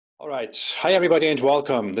All right. Hi, everybody, and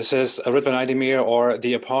welcome. This is Ridvan Aydemir, or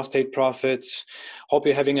the Apostate Prophet. Hope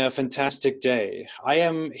you're having a fantastic day. I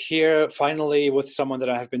am here finally with someone that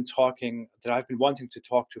I've been wanting to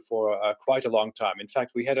talk to for quite a long time. In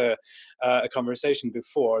fact, we had a conversation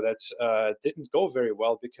before that didn't go very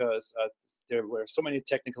well because there were so many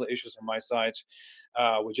technical issues on my side.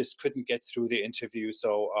 We just couldn't get through the interview.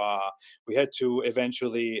 So we had to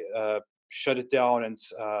eventually shut it down and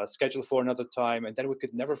schedule for another time, and then we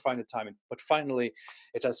could never find a time. But finally,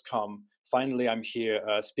 it has come. Finally, I'm here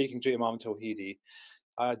speaking to Imam Tawhidi.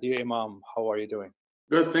 Dear Imam, how are you doing?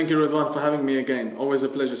 Good, thank you, Ridwan, for having me again. Always a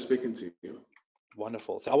pleasure speaking to you.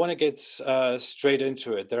 Wonderful. So I want to get straight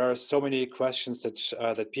into it. There are so many questions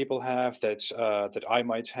that people have that I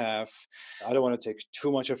might have. I don't want to take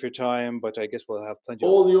too much of your time, but I guess we'll have plenty.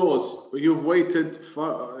 All yours. You've waited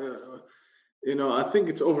for. I think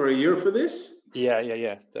it's over a year for this. Yeah.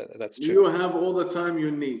 That's true. You have all the time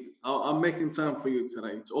you need. I'm making time for you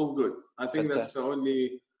tonight. It's all good. I think Fantastic. That's the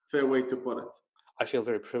only fair way to put it. I feel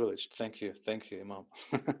very privileged. Thank you, Imam.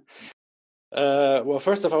 Well,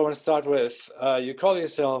 first off, I want to start with, you call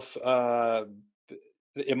yourself the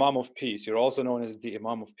Imam of Peace. You're also known as the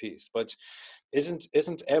Imam of Peace. But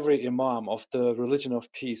isn't every Imam of the religion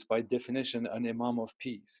of peace, by definition, an Imam of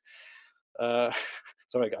Peace?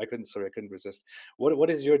 Sorry, I couldn't resist. What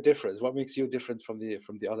is your difference? What makes you different from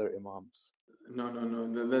the other Imams?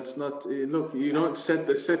 No, that's not. Look, you don't set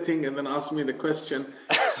the setting and then ask me the question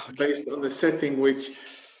based on the setting which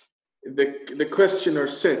the questioner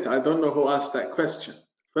set. I don't know who asked that question.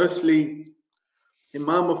 Firstly,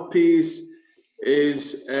 Imam of Peace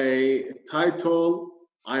is a title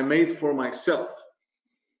I made for myself.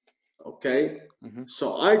 Okay? Mm-hmm.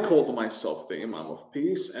 So I called myself the Imam of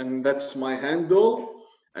Peace, and that's my handle,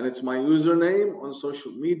 and it's my username on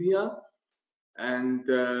social media. And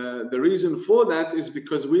the reason for that is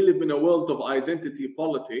because we live in a world of identity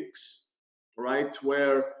politics, right?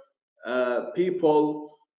 Where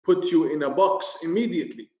people put you in a box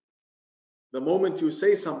immediately. The moment you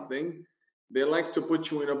say something, they like to put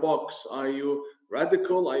you in a box. Are you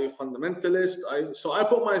radical? Are you fundamentalist? So I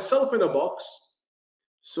put myself in a box.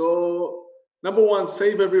 So number one,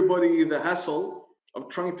 save everybody the hassle of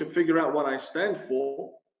trying to figure out what I stand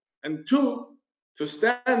for. And two, to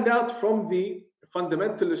stand out from the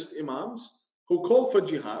fundamentalist imams who call for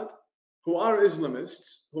jihad, who are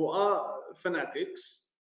Islamists, who are fanatics,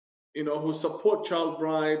 who support child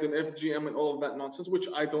bride and FGM and all of that nonsense, which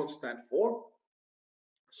I don't stand for.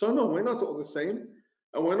 So no, we're not all the same.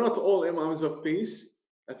 And we're not all Imams of Peace.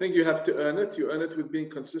 I think you have to earn it. You earn it with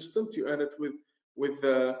being consistent. You earn it with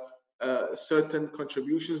certain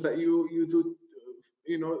contributions that you do,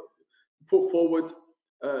 put forward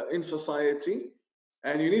in society.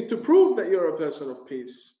 And you need to prove that you're a person of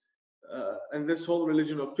peace. And this whole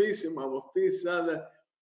religion of peace, Imam of Peace,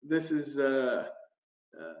 this is it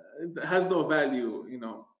has no value.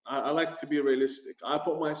 I like to be realistic. I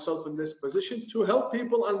put myself in this position to help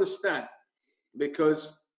people understand,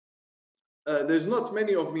 because there's not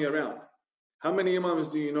many of me around. How many Imams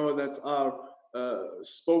do you know that are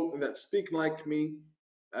that speak like me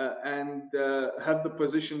and have the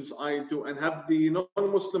positions I do and have the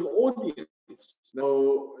non-Muslim audience?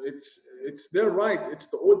 So it's their right, it's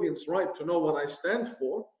the audience right to know what I stand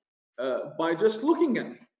for by just looking at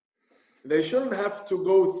me. They shouldn't have to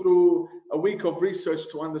go through a week of research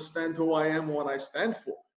to understand who I am, what I stand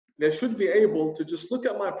for. They should be able to just look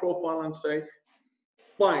at my profile and say,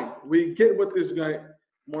 fine, we get what this guy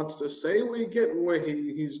wants to say, we get where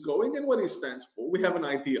he's going and what he stands for. We have an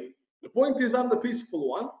idea. The point is, I'm the peaceful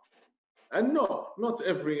one. And no, not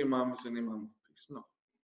every Imam is an Imam of Peace, no.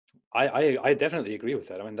 I definitely agree with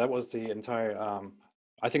that. I mean, that was the entire.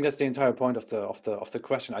 I think that's the entire point of the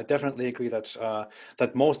question. I definitely agree that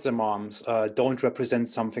that most imams don't represent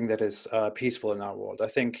something that is peaceful in our world. I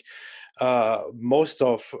think most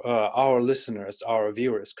of our listeners, our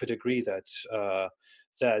viewers, could agree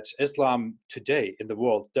that Islam today in the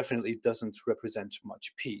world definitely doesn't represent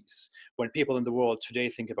much peace. When people in the world today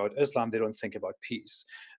think about Islam, they don't think about peace.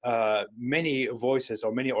 Many voices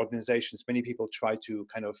or many organizations, many people try to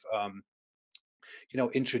kind of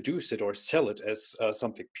introduce it or sell it as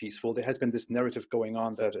something peaceful. There has been this narrative going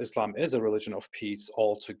on that Islam is a religion of peace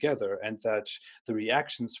altogether, and that the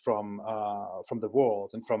reactions from the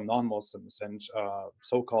world and from non-Muslims and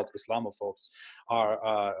so-called Islamophobes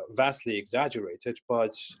are vastly exaggerated.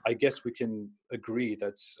 But I guess we can agree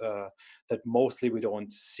that that mostly we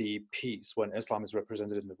don't see peace when Islam is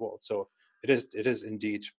represented in the world. So it is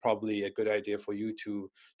indeed probably a good idea for you to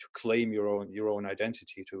claim your own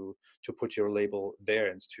identity, to put your label there,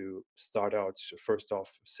 and to start out first off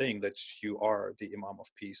saying that you are the Imam of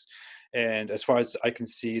peace. And as far as I can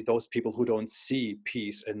see, those people who don't see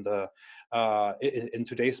peace in the in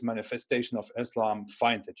today's manifestation of Islam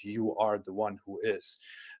find that you are the one who is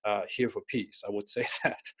here for peace. I would say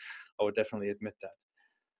that. I would definitely admit that.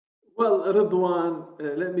 Well, Ridwan,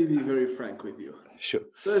 let me be very frank with you. Sure.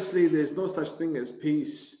 Firstly, there's no such thing as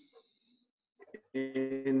peace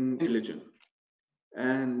in religion.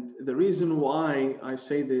 And the reason why I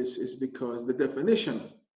say this is because the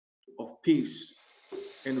definition of peace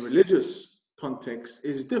in religious context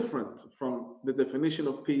is different from the definition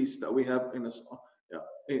of peace that we have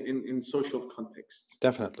in social contexts.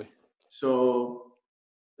 Definitely. So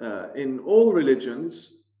in all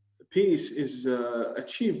religions, peace is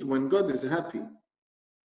achieved when God is happy.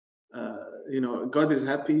 God is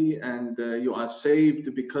happy, and you are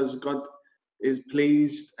saved because God is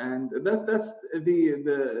pleased, and that's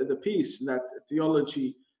the peace that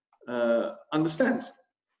theology understands.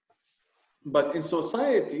 But in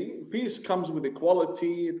society, peace comes with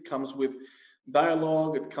equality, it comes with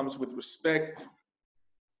dialogue, it comes with respect.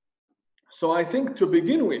 So I think, to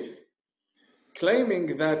begin with,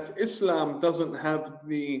 claiming that Islam doesn't have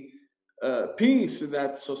the peace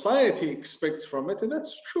that society expects from it, and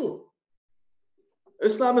that's true.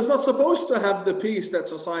 Islam is not supposed to have the peace that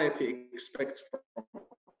society expects from it.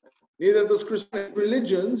 Neither does Christian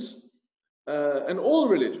religions, and all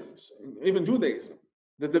religions, even Judaism.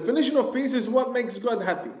 The definition of peace is what makes God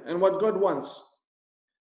happy and what God wants.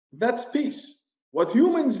 That's peace. What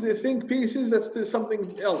humans they think peace is, that's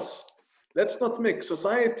something else. Let's not mix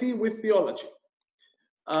society with theology.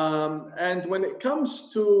 And when it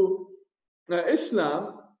comes to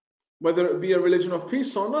Islam, whether it be a religion of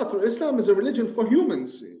peace or not, Islam is a religion for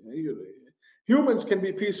humans. Humans can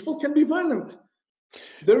be peaceful, can be violent.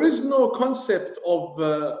 There is no concept of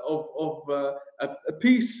a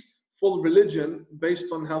peaceful religion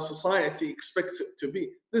based on how society expects it to be.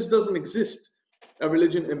 This doesn't exist. A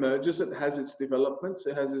religion emerges, it has its developments,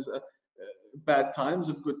 it has its bad times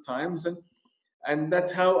and good times, and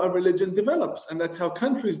that's how a religion develops, and that's how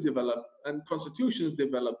countries develop, and constitutions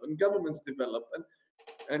develop, and governments develop,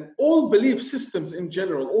 and all belief systems in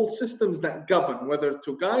general, all systems that govern, whether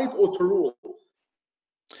to guide or to rule.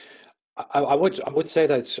 I would say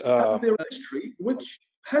that there is history which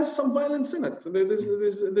has some violence in it.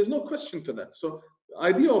 There's no question to that. So the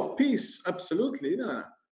idea of peace, absolutely,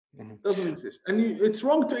 doesn't exist, and it's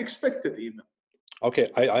wrong to expect it even.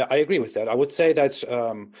 Okay, I agree with that. I would say that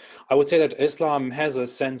Islam has a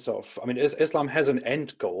sense of. I mean, Islam has an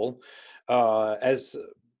end goal, as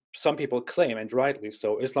some people claim, and rightly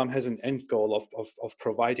so. Islam has an end goal of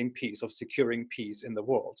providing peace, of securing peace in the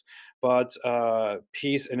world, but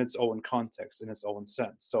peace in its own context, in its own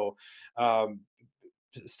sense. So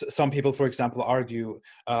some people, for example, argue,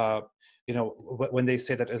 when they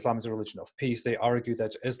say that Islam is a religion of peace, they argue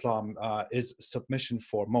that Islam is submission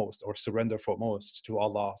foremost, or surrender foremost, to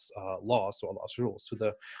Allah's laws, to Allah's rules, to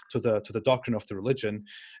the doctrine of the religion,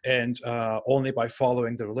 and only by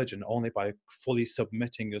following the religion, only by fully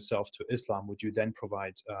submitting yourself to Islam, would you then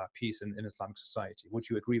provide peace in Islamic society. Would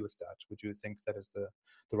you agree with that? Would you think that is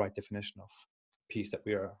the right definition of peace that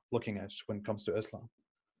we are looking at when it comes to Islam?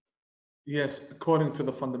 Yes, according to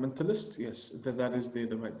the fundamentalists, yes, that is the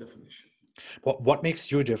right definition. What makes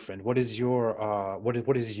you different? What is your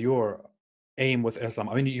what is your aim with Islam?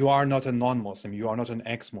 I mean, you are not a non-Muslim. You are not an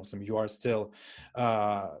ex-Muslim. You are still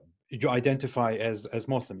you identify as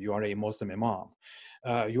Muslim. You are a Muslim Imam.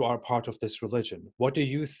 You are part of this religion. What do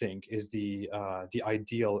you think is the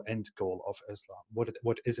ideal end goal of Islam?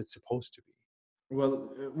 What is it supposed to be?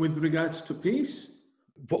 Well, with regards to peace,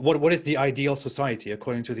 what is the ideal society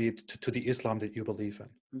according to the Islam that you believe in?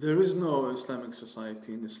 There is no Islamic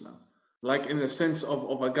society in Islam. Like, in the sense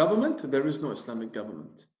of a government, there is no Islamic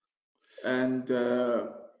government. And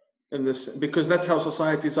in this, because that's how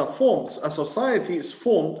societies are formed. A society is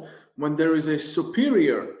formed when there is a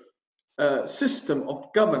superior system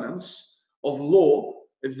of governance, of law,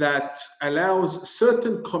 that allows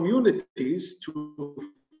certain communities to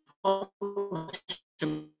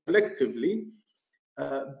function collectively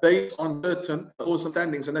based on certain laws and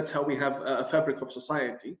standings, and that's how we have a fabric of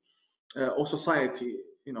society, or society,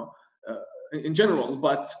 in general.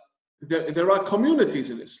 But there are communities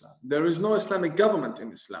in Islam. There is no Islamic government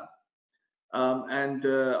in Islam, and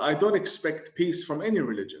I don't expect peace from any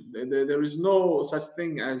religion. There is no such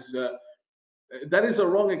thing as that is a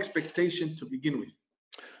wrong expectation to begin with.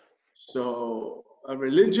 So a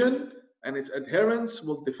religion and its adherents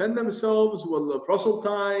will defend themselves, will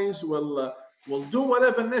proselytize, will do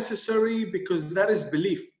whatever necessary, because that is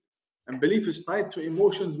belief. And belief is tied to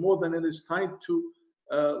emotions more than it is tied to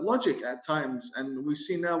logic at times. And we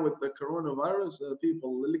see now with the coronavirus,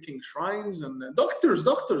 people licking shrines, and doctors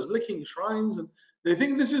licking shrines, and they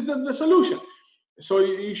think this is the solution. So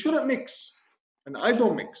you shouldn't mix. And I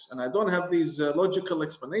don't mix, and I don't have these logical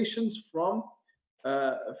explanations from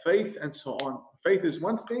faith and so on. Faith is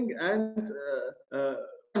one thing, and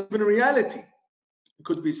even reality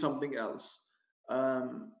could be something else.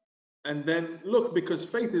 And then look, because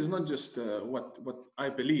faith is not just what I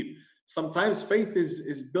believe. Sometimes faith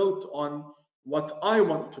is built on what I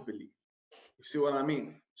want to believe. You see what I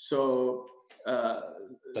mean? So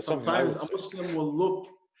sometimes a Muslim will look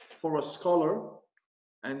for a scholar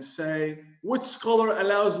and say, which scholar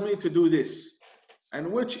allows me to do this?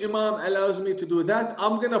 And which imam allows me to do that?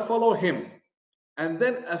 I'm going to follow him. And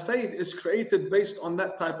then a faith is created based on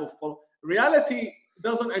that type of follow. Reality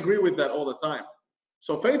doesn't agree with that all the time.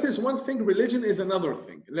 So faith is one thing, religion is another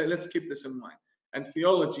thing. Let's keep this in mind. And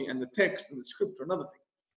theology and the text and the scripture, another thing.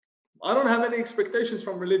 I don't have any expectations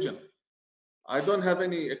from religion. I don't have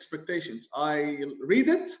any expectations. I read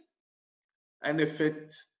it, and if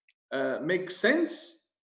it makes sense,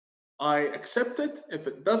 I accept it. If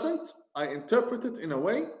it doesn't, I interpret it in a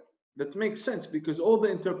way that makes sense, because all the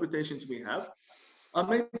interpretations we have are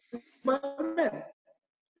made by men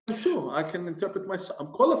too. I can interpret myself. I'm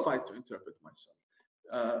qualified to interpret myself.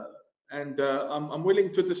 I'm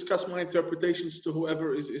willing to discuss my interpretations to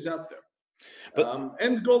whoever is out there. But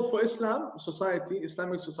end goal for Islam society,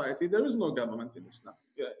 Islamic society, there is no government in Islam.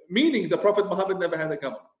 Meaning the Prophet Muhammad never had a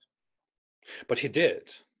government. But he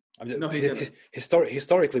did. I mean, no,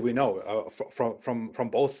 historically, we know from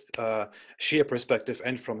both Shia perspective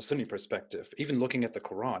and from Sunni perspective. Even looking at the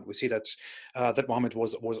Quran, we see that that Muhammad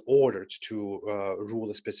was ordered to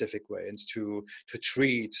rule a specific way, and to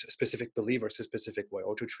treat specific believers a specific way,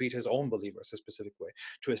 or to treat his own believers a specific way,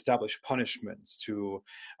 to establish punishments, to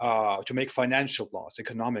make financial laws,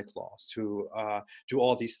 economic laws, to do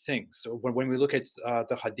all these things. So when we look at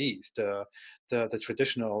the Hadith, the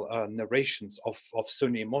traditional narrations of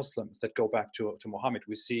Sunni Muslims that go back to Muhammad,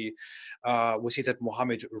 we see that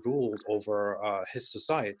Muhammad ruled over his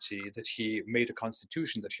society, that he made a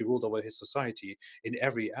constitution, that he ruled over his society in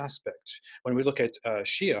every aspect. When we look at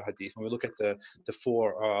Shia Hadith, when we look at the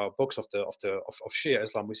four books of Shia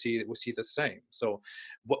Islam, we see the same. So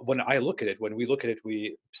when we look at it,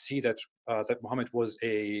 we see that Muhammad was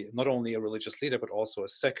not only a religious leader but also a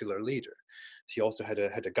secular leader. He also had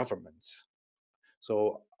a government.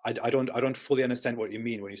 So I don't fully understand what you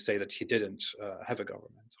mean when you say that he didn't have a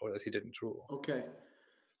government, or that he didn't rule. Okay.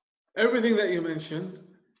 Everything that you mentioned,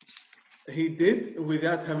 he did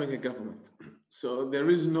without having a government. So there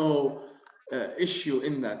is no issue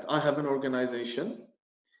in that. I have an organization,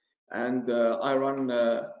 and I run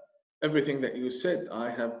everything that you said. I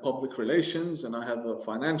have public relations, and I have a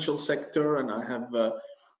financial sector, and I have a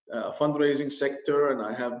fundraising sector, and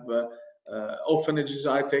I have orphanages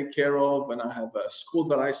I take care of, and I have a school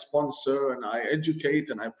that I sponsor, and I educate,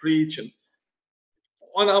 and I preach, and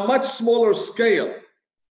on a much smaller scale.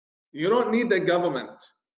 You don't need a government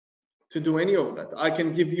to do any of that. I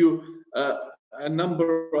can give you a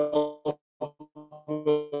number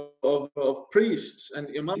of priests and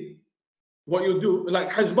imams. What you do, like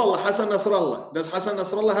Hezbollah, Hassan Nasrallah. Does Hassan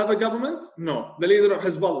Nasrallah have a government? No. The leader of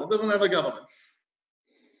Hezbollah doesn't have a government.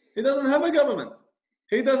 He doesn't have a government.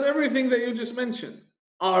 He does everything that you just mentioned.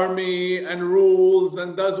 Army and rules,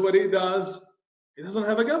 and does what he does. He doesn't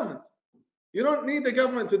have a government. You don't need the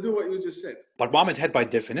government to do what you just said. But Muhammad had, by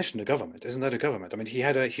definition, a government. Isn't that a government? I mean,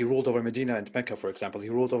 he ruled over Medina and Mecca, for example. He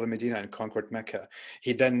ruled over Medina and conquered Mecca.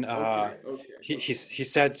 He then he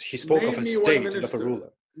spoke of a state and of a ruler.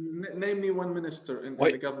 Name me one minister in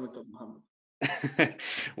the government of Muhammad.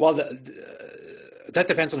 Well, that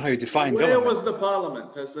depends on how you define government. Where was the parliament?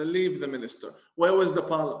 Leave the minister. Where was the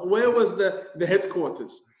parliament? Where was the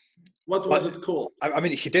headquarters? What was it called? I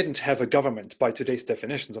mean, he didn't have a government by today's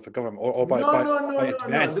definitions of a government, or by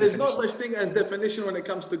advanced There's no such thing as definition when it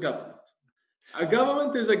comes to government. A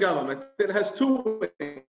government is a government. It has two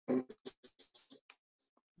wings: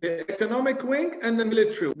 the economic wing and the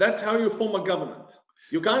military wing. That's how you form a government.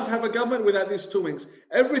 You can't have a government without these two wings.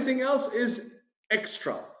 Everything else is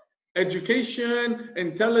extra. Education,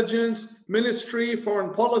 intelligence, ministry,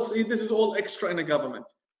 foreign policy, this is all extra in a government.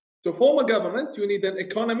 To form a government, you need an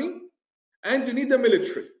economy, and you need a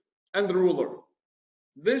military and the ruler.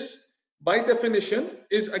 This, by definition,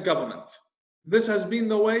 is a government. This has been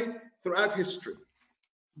the way throughout history.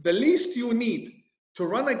 The least you need to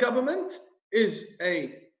run a government is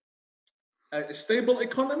a a stable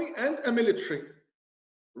economy and a military,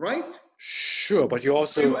 right? Sure, but you Do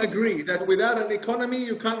also you agree that without an economy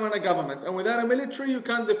you can't run a government, and without a military you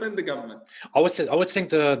can't defend the government? I would think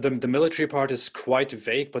the military part is quite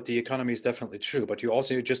vague, but the economy is definitely true. But you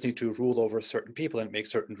also just need to rule over certain people and make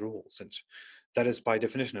certain rules, and that is by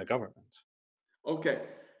definition a government. Okay.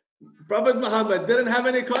 Prophet Muhammad didn't have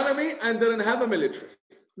an economy and didn't have a military.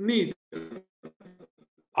 Neither.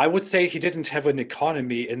 I would say he didn't have an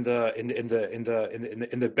economy in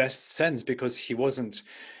the best sense, because he didn't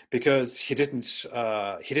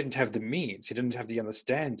have the means, he didn't have the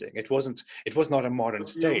understanding. It was not a modern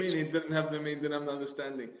state. You mean he didn't have the means, didn't have the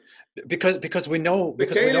understanding? Because we know the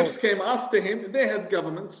caliphs came after him. They had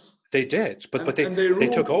governments. They did, but they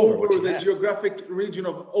took over the geographic region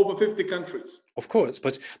of over 50 countries. Of course,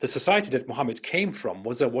 but the society that Muhammad came from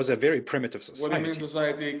was a very primitive society. What do you mean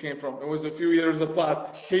society he came from? It was a few years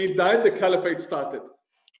apart. He died, the caliphate started.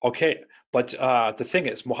 Okay, but the thing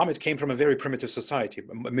is, Muhammad came from a very primitive society.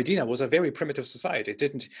 Medina was a very primitive society.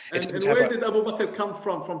 And where did Abu Bakr come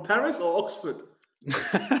from? From Paris or Oxford?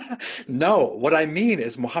 No, what I mean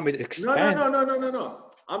is Muhammad expanded. No.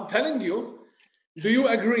 I'm telling you, do you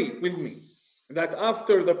agree with me that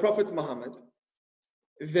after the Prophet Muhammad,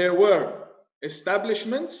 there were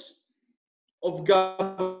establishments of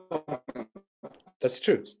government? That's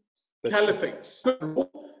true. Caliphates,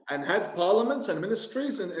 and had parliaments and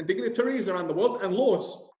ministries and dignitaries around the world and laws.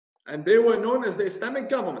 And they were known as the Islamic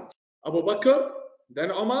government. Abu Bakr,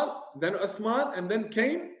 then Umar, then Uthman, and then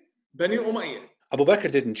came Bani Umayyah. Abu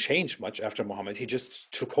Bakr didn't change much after Muhammad. He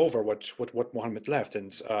just took over what Muhammad left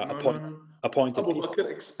and appointed. Abu Bakr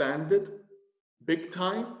expanded big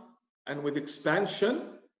time, and with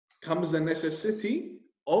expansion comes the necessity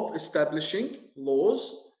of establishing laws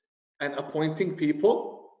and appointing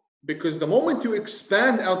people. Because the moment you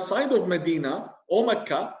expand outside of Medina or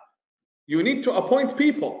Mecca, you need to appoint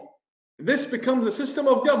people. This becomes a system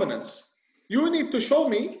of governance. You need to show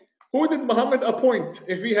me, who did Muhammad appoint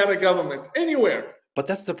if he had a government anywhere? But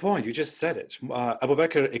that's the point. You just said it. Abu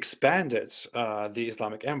Bakr expanded the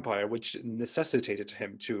Islamic Empire, which necessitated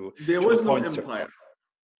him to. There was no empire.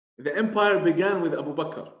 The empire began with Abu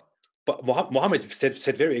Bakr. But Muhammad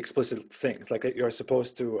said very explicit things, like that you're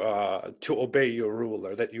supposed to obey your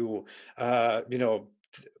ruler. That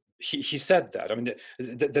he said that. I mean,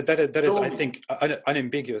 that is, I think,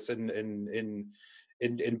 unambiguous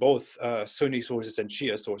in both Sunni sources and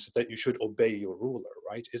Shia sources, that you should obey your ruler,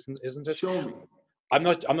 right? Isn't it? Show me. I'm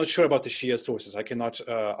not sure about the Shia sources. I cannot.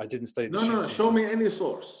 I didn't study the Shia No. Show me any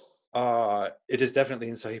source. It is definitely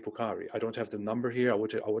in Sahih Bukhari. I don't have the number here. I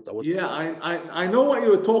would. Yeah, I know what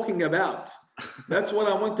you were talking about. That's what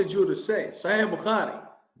I wanted you to say. Sahih Bukhari.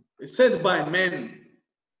 It's said by men.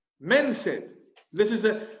 Men said. This is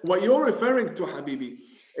what you're referring to, Habibi,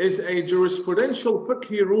 is a jurisprudential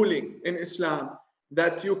fiqhi ruling in Islam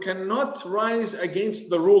that you cannot rise against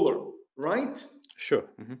the ruler, right? Sure.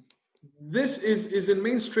 Mm-hmm. This is in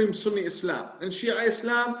mainstream Sunni Islam. In Shia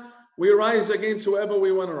Islam, we rise against whoever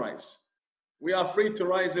we want to rise. We are free to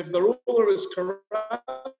rise. If the ruler is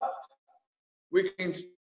corrupt, we can.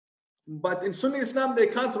 But in Sunni Islam, they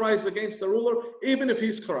can't rise against the ruler, even if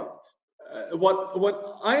he's corrupt.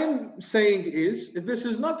 What I'm saying is, this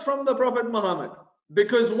is not from the Prophet Muhammad.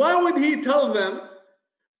 Because why would he tell them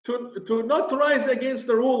to not rise against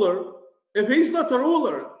the ruler if he's not a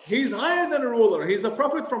ruler? He's higher than a ruler. He's a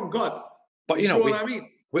prophet from God. But you know what I mean?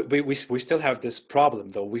 We still have this problem,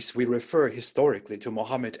 though. We refer historically to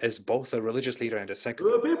Muhammad as both a religious leader and a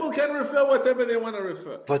secular. People can refer whatever they want to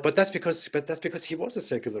refer. But that's because he was a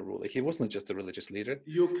secular ruler. He wasn't just a religious leader.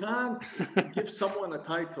 You can't give someone a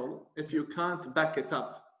title if you can't back it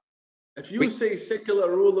up. If you say secular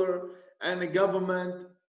ruler and a government,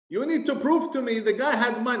 you need to prove to me the guy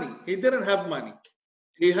had money. He didn't have money.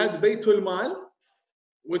 He had Baytul Mal,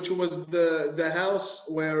 which was the house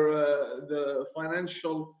where the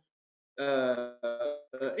financial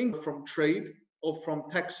income from trade or from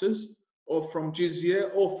taxes or from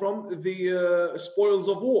jizya or from the spoils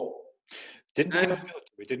of war.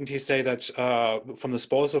 Didn't he say that from the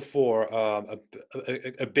spoils of war,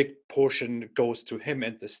 a big portion goes to him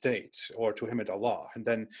and the state, or to him and Allah, and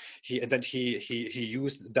then he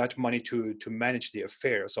used that money to manage the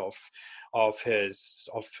affairs of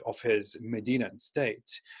his Medinan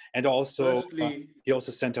state, and also he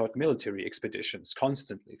also sent out military expeditions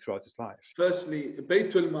constantly throughout his life. Firstly,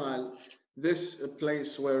 Baytul Mal, this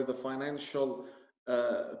place where the financial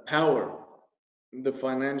power, the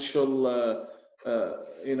financial,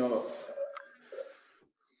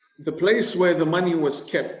 the place where the money was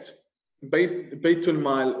kept, Baytul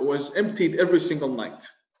Mal, was emptied every single night.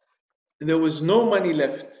 there was no money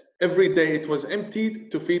left. Every day it was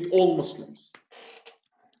emptied to feed all Muslims.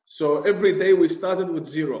 So every day we started with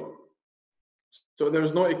zero. So there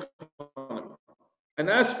was no economy. And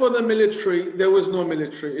as for the military, there was no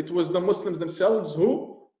military. It was the Muslims themselves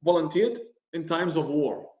who volunteered in times of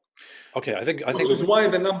war. Okay, I think which is why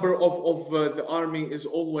the number of the army is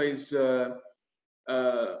always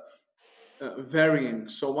varying.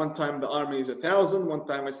 So one time the army is 1,000, one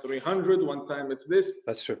time it's 300, one time it's this.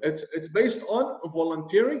 That's true. It's based on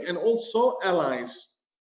volunteering and also allied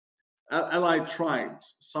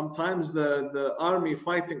tribes. Sometimes the army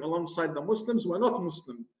fighting alongside the Muslims were not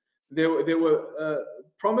Muslim. They were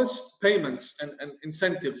promised payments and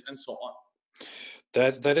incentives and so on.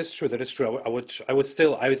 That is true. That is true.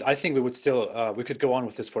 I think we would still we could go on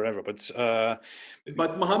with this forever.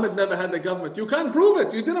 But Muhammad never had a government. You can't prove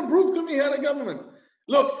it. You didn't prove to me he had a government.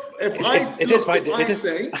 Look, if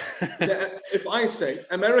I say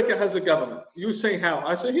America has a government, you say how?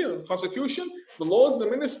 I say here, the Constitution, the laws, the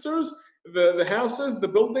ministers, the houses, the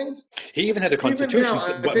buildings. He even had a constitution.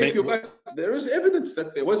 Even now, I take you back. There is evidence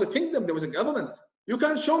that there was a kingdom, there was a government. You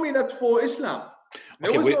can't show me that for Islam.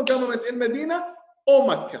 There was no government in Medina or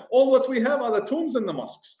Mecca. All that we have are the tombs and the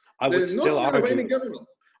mosques. There's no sign of any government.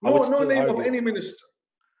 No name of any minister.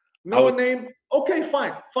 No name. Okay,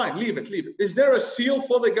 fine, leave it. Is there a seal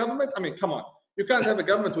for the government? I mean, come on. You can't have a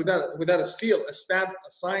government without a seal, a stamp,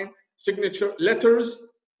 a sign, signature, letters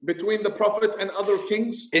between the Prophet and other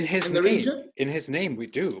kings in his the name. region? In his name, we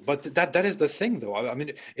do. But that is the thing, though. I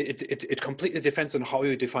mean, it completely depends on how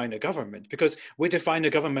you define a government, because we define a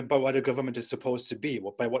government by what a government is supposed to be,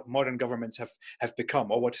 by what modern governments have become,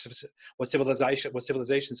 or what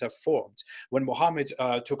civilizations have formed. When Muhammad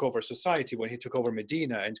took over society, when he took over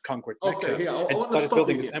Medina and conquered Mecca and started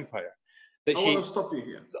building his empire. I want to stop you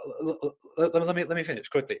here. Let me finish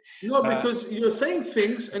quickly. No, because you're saying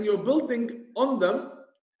things and you're building on them.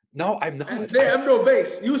 No, I'm not. And they have no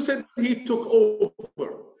base. You said he took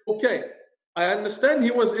over. Okay, I understand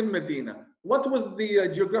he was in Medina. What was the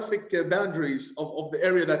geographic boundaries of the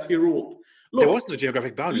area that he ruled? Look, there was no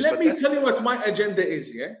geographic boundaries. Let me tell you what my agenda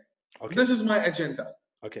is, yeah? Okay. This is my agenda.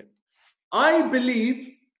 Okay. I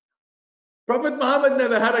believe Prophet Muhammad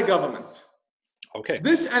never had a government. Okay.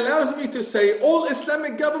 This allows me to say all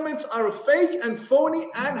Islamic governments are fake and phony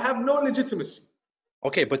and have no legitimacy.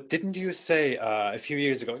 Okay, but didn't you say a few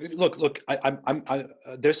years ago? Look.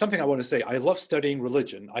 There's something I want to say. I love studying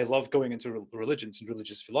religion. I love going into religions and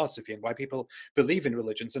religious philosophy and why people believe in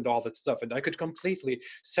religions and all that stuff. And I could completely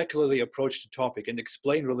secularly approach the topic and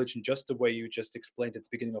explain religion just the way you just explained at the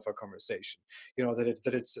beginning of our conversation. You know that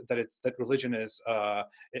religion is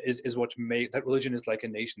what that religion is like a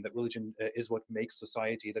nation. That religion is what makes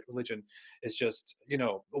society. That religion is just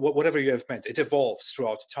whatever you have meant. It evolves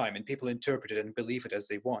throughout time, and people interpret it and believe it as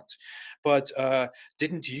they want. But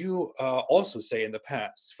didn't you also say in the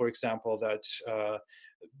past, for example, that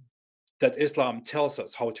Islam tells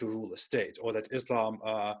us how to rule a state, or that Islam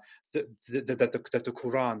that the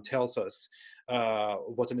Quran tells us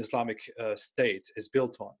what an Islamic state is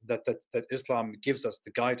built on, that Islam gives us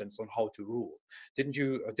the guidance on how to rule? Didn't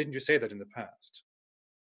you say that in the past?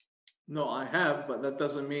 No, I have, but that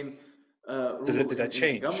doesn't mean did that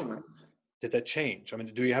change? Government. Did that change? I mean,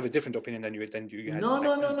 do you have a different opinion than you had? No.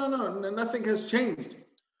 Nothing has changed.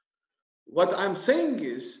 What I'm saying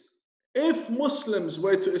is, if Muslims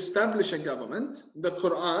were to establish a government, the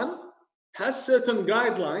Quran has certain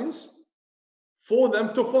guidelines for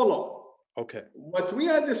them to follow. Okay. What we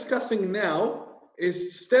are discussing now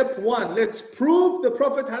is step one. Let's prove the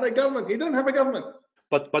Prophet had a government. He didn't have a government.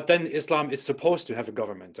 But then Islam is supposed to have a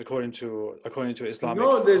government according to Islamic.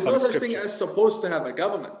 No, there's no such scripture. thing as supposed to have a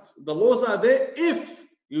government. The laws are there if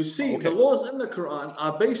you see. The laws in the Quran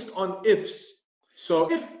are based on ifs.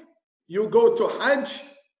 So if you go to Hajj,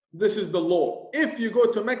 this is the law. If you go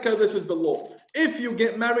to Mecca, this is the law. If you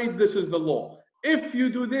get married, this is the law. If you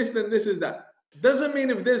do this, then this is that. Doesn't mean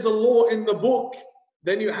if there's a law in the book,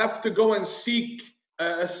 then you have to go and seek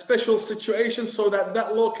a special situation so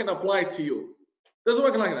that law can apply to you. Doesn't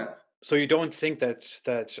work like that. So you don't think that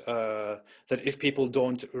if people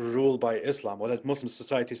don't rule by Islam, or that Muslim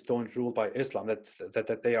societies don't rule by Islam,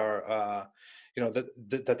 that they are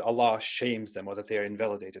that Allah shames them, or that they are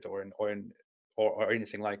invalidated, or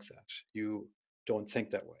anything like that? You don't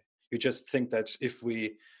think that way. You just think that if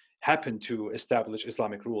we happen to establish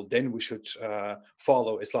Islamic rule, then we should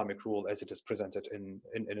follow Islamic rule as it is presented in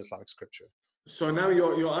Islamic scripture. So now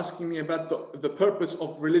you're asking me about the purpose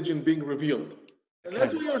of religion being revealed. And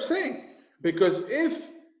that's what you're saying. Because if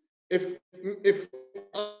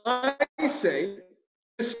I say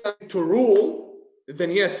Islam to rule,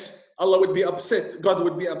 then yes, Allah would be upset, God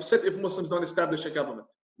would be upset if Muslims don't establish a government.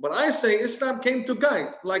 But I say Islam came to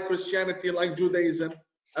guide, like Christianity, like Judaism.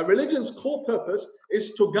 A religion's core purpose is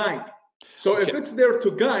to guide. So if it's there to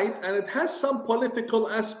guide and it has some political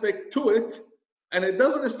aspect to it and it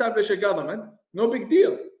doesn't establish a government, no big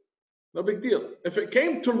deal. No big deal. If it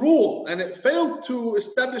came to rule and it failed to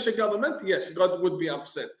establish a government, yes, God would be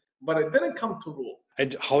upset. But it didn't come to rule.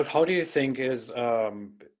 And how do you think is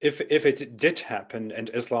if it did happen and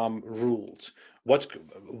Islam ruled,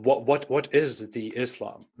 what is the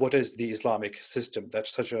Islam? What is the Islamic system that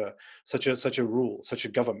such a rule, such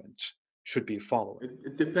a government should be following?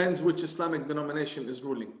 It depends which Islamic denomination is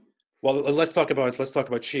ruling. Well, let's talk about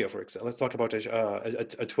Shia, for example. Let's talk about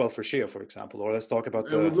a 12 for Shia, for example, or let's talk about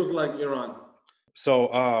it would look like Iran. So,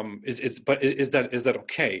 is that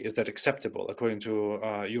okay? Is that acceptable according to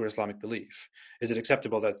your Islamic belief? Is it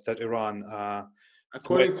acceptable that Iran,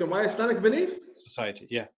 according to my Islamic belief, society,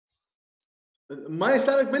 yeah. My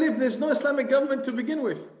Islamic belief, there's no Islamic government to begin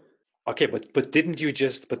with. Okay, but didn't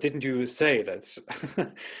you say that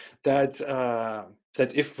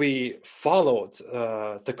that if we followed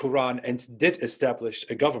the Quran and did establish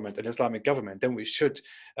a government, an Islamic government, then we should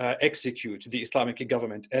execute the Islamic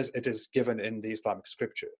government as it is given in the Islamic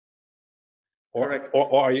scripture?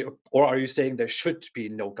 Or are you saying there should be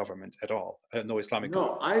no government at all, no Islamic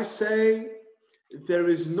government? No, I say there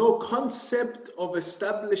is no concept of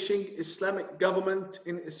establishing Islamic government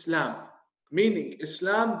in Islam. Meaning,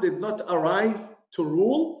 Islam did not arrive to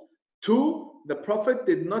rule. Two, the Prophet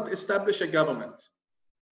did not establish a government.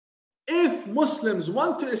 If Muslims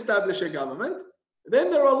want to establish a government,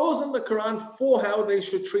 then there are laws in the Quran for how they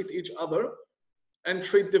should treat each other and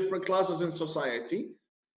treat different classes in society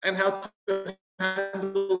and how to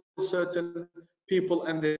handle certain people.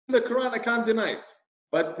 And in the Quran, I can't deny it.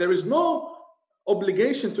 But there is no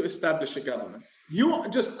obligation to establish a government. You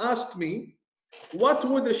just asked me, what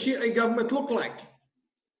would a Shia government look like?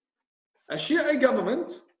 A Shia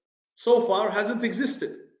government so far hasn't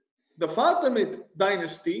existed. The Fatimid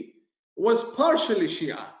dynasty was partially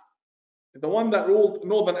Shia, the one that ruled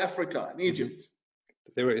northern Africa and Egypt.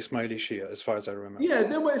 They were Ismaili Shia, as far as I remember. Yeah,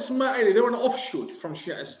 they were Ismaili. They were an offshoot from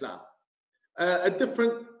Shia Islam, a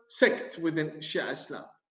different sect within Shia Islam.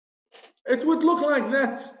 It would look like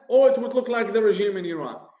that, or it would look like the regime in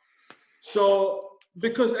Iran. So,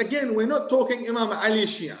 because again, we're not talking Imam Ali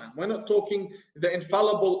Shia. We're not talking the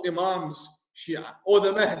infallible Imams Shia or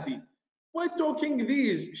the Mahdi. We're talking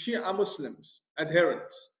these Shia Muslims,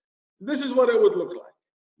 adherents. This is what it would look like.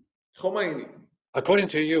 Khomeini. According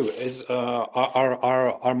to you,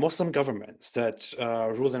 are Muslim governments that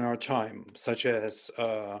rule in our time, such as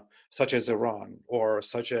Iran, or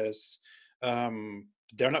such as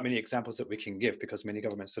there are not many examples that we can give because many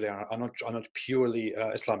governments today are not purely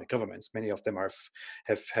Islamic governments. Many of them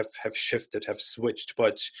have shifted, have switched,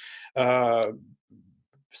 but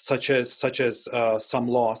such as some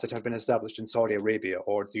laws that have been established in Saudi Arabia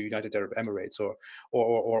or the United Arab Emirates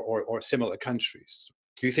or similar countries.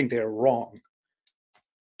 Do you think they are wrong?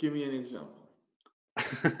 Give me an example.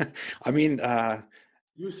 I mean,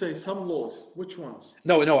 you say some laws. Which ones?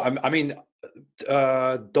 No. I mean,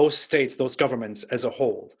 those states, those governments as a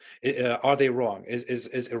whole, are they wrong?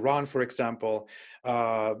 Is Iran, for example,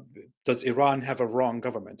 does Iran have a wrong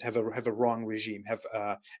government? Have a wrong regime? Have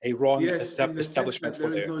a wrong establishment for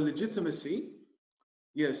there is no legitimacy?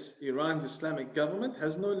 Yes, Iran's Islamic government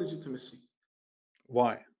has no legitimacy.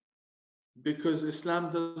 Why? Because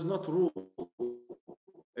Islam does not rule.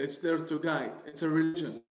 It's there to guide. It's a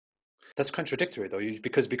religion. That's contradictory, though,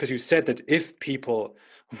 because you said that if people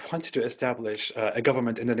wanted to establish a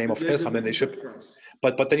government in the name of Islam, then they should.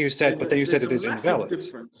 But then you said it is invalid.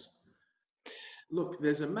 Difference. Look,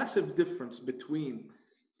 there's a massive difference between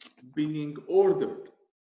being ordered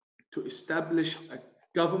to establish a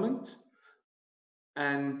government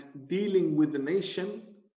and dealing with the nation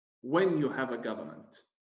when you have a government.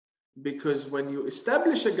 Because when you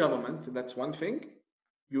establish a government, that's one thing.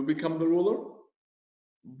 You become the ruler.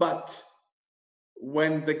 But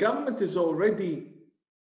when the government is already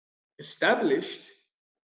established,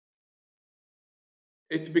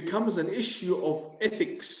 it becomes an issue of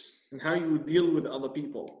ethics and how you deal with other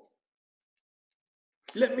people.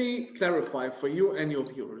 Let me clarify for you and your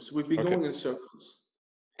viewers. We've been going in circles.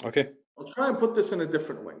 Okay. I'll try and put this in a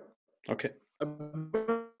different way. Okay.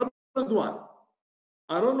 One,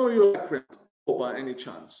 I don't know your background by any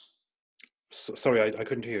chance. Sorry, I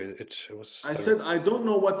couldn't hear you. It was. I said I don't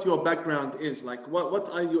know what your background is. Like, what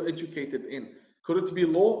are you educated in? Could it be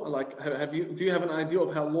law? Like, do you have an idea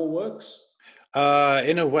of how law works?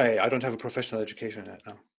 In a way, I don't have a professional education in it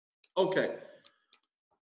now. Okay.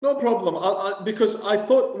 No problem. Because I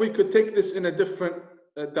thought we could take this in a different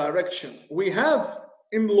direction. We have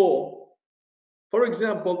in law, for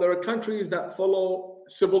example, there are countries that follow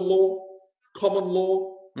civil law, common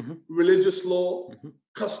law, religious law,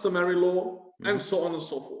 customary law, and so on and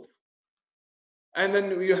so forth. And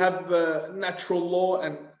then you have natural law.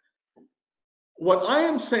 And what I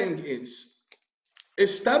am saying is,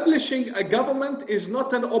 establishing a government is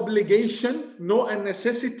not an obligation nor a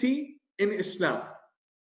necessity in Islam.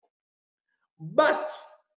 But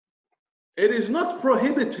it is not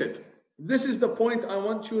prohibited. This is the point I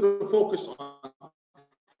want you to focus on.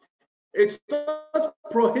 It's not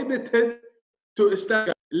prohibited to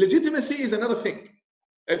establish. Legitimacy is another thing.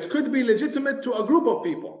 It could be legitimate to a group of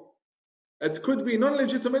people. It could be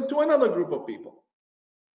non-legitimate to another group of people.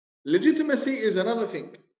 Legitimacy is another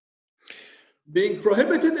thing. Being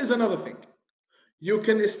prohibited is another thing. You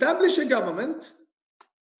can establish a government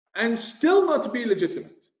and still not be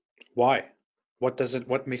legitimate. Why? What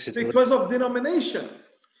makes it? Because of denomination.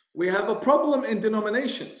 We have a problem in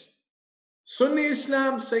denominations. Sunni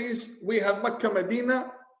Islam says we have Mecca,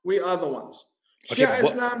 Medina, we are the ones. Shia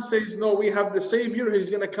Islam says no, we have the Savior, he's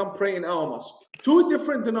going to come pray in our mosque. Two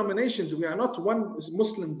different denominations, we are not one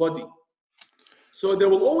Muslim body. So there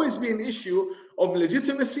will always be an issue of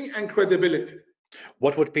legitimacy and credibility.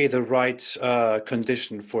 What would be the right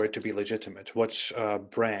condition for it to be legitimate? What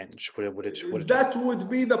branch would it? That would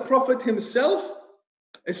be the Prophet himself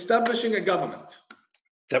establishing a government.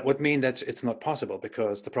 That would mean that it's not possible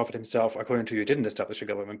because the Prophet himself, according to you, didn't establish a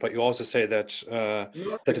government. But you also say that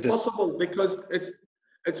it's possible because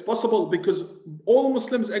it's possible because all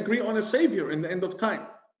Muslims agree on a savior in the end of time.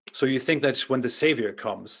 So you think that when the Savior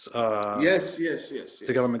comes, yes,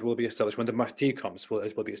 the government will be established. When the Mahdi comes,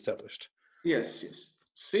 it will be established. Yes.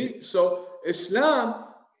 See, so Islam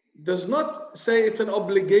does not say it's an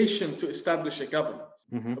obligation to establish a government.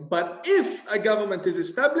 But if a government is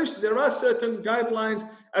established, there are certain guidelines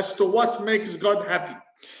as to what makes God happy.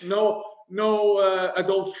 No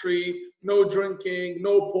adultery, no drinking,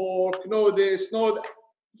 no pork, no this, no that.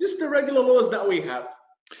 Just the regular laws that we have,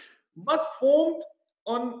 but formed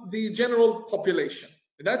on the general population.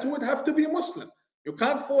 That would have to be Muslim. You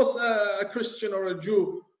can't force a Christian or a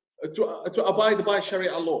Jew to abide by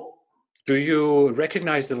Sharia law. Do you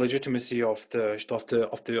recognize the legitimacy of the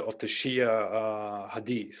Shia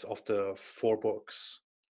hadith, of the 4 books?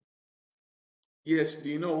 Yes. Do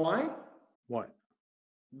you know why? Why?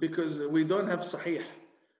 Because we don't have Sahih.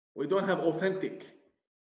 We don't have authentic.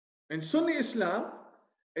 In Sunni Islam,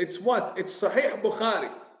 it's what? It's Sahih Bukhari,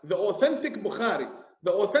 the authentic Bukhari,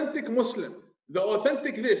 the authentic Muslim, the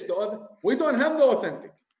authentic this, we don't have the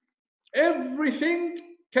authentic.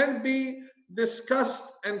 Everything can be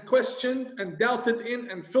discussed and questioned and doubted in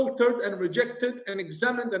and filtered and rejected and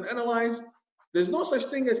examined and analyzed. There's no such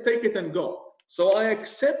thing as take it and go. So I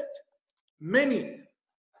accept many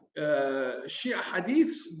Shia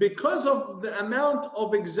hadiths because of the amount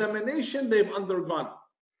of examination they've undergone.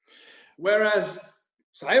 Whereas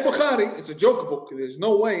Sahih Bukhari, it's a joke book. There's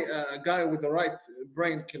no way a guy with the right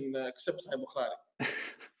brain can accept Sahih Bukhari.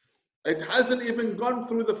 It hasn't even gone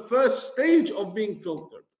through the first stage of being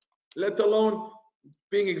filtered, let alone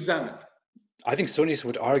being examined. I think Sunnis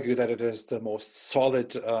would argue that it is the most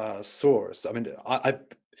solid source. I mean,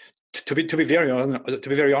 to be very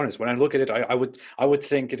honest, when I look at it, I would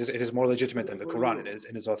think it is more legitimate than the Quran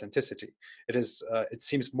in its authenticity. It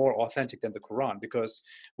seems more authentic than the Quran because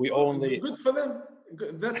we only. Good for them.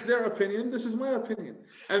 That's their opinion. This is my opinion.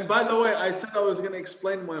 And by the way, I said I was going to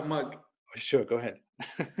explain my mug. Sure, go ahead.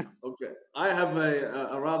 Okay, I have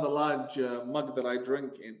a rather large mug that I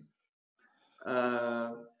drink in.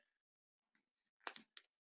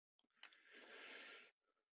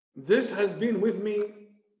 This has been with me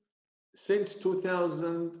since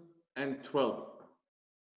 2012.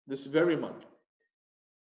 This very mug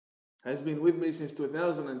has been with me since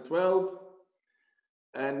 2012.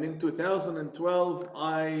 And in 2012,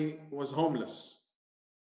 I was homeless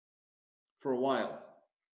for a while.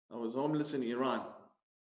 I was homeless in Iran.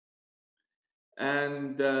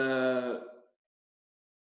 And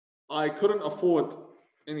I couldn't afford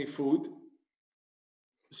any food.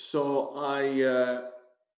 So I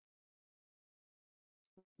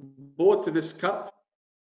bought this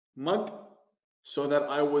mug, so that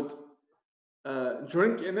I would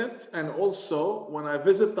drink in it. And also, when I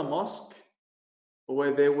visit the mosque,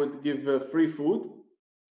 where they would give free food,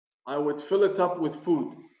 I would fill it up with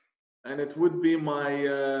food. And it would be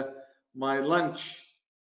my lunch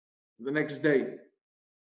the next day.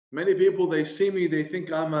 Many people, they see me, they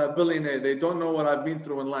think I'm a billionaire. They don't know what I've been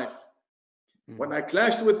through in life. When I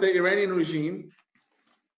clashed with the Iranian regime,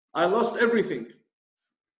 I lost everything.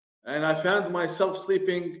 and I found myself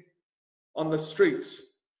sleeping on the streets.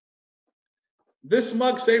 This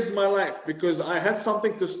mug saved my life because I had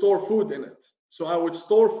something to store food in it. So I would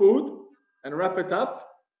store food and wrap it up,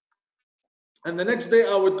 and the next day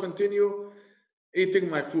I would continue eating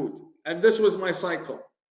my food. And this was my cycle.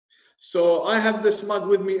 So I have this mug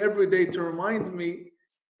with me every day to remind me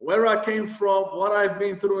where I came from, what I've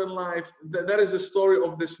been through in life. That is the story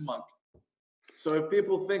of this mug. So if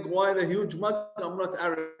people think, why the huge mug? I'm not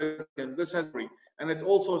arrogant. This has me. And it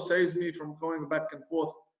also saves me from going back and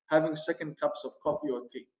forth, having second cups of coffee or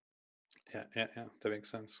tea. Yeah. That makes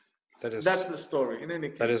sense. That's the story. In any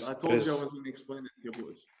case, I told you I was going to explain it to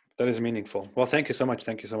you. That is meaningful. Well, thank you so much.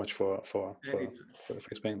 Thank you so much for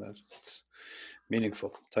explaining that. It's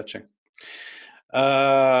meaningful, touching.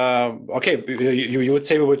 Okay, you would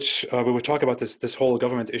say we would talk about this whole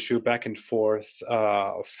government issue back and forth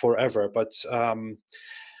forever, but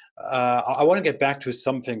I want to get back to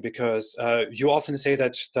something, because you often say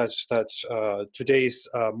that today's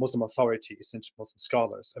Muslim authorities and Muslim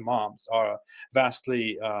scholars, imams, are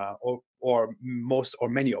vastly or most or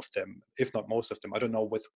many of them, if not most of them, I don't know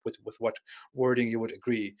with what wording you would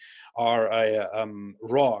agree, are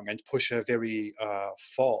wrong and push a very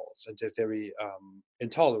false and a very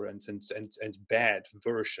intolerant and bad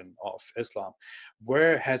version of Islam.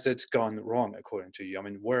 Where has it gone wrong, according to you? I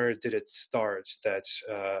mean, where did it start that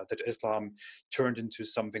that Islam turned into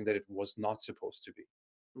something that it was not supposed to be?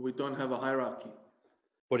 We don't have a hierarchy.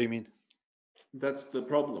 What do you mean? That's the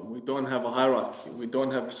problem. We don't have a hierarchy. We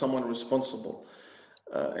don't have someone responsible.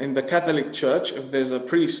 In the Catholic Church, if there's a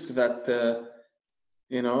priest that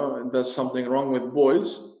does something wrong with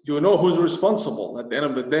boys, you know who's responsible. At the end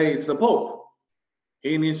of the day, it's the Pope.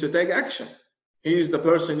 He needs to take action. He is the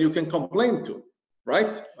person you can complain to,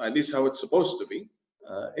 right? At least how it's supposed to be.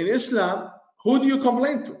 In Islam, who do you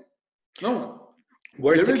complain to? No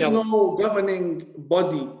one. There is no governing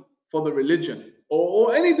body for the religion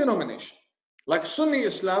or any denomination. Like Sunni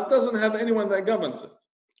Islam doesn't have anyone that governs it.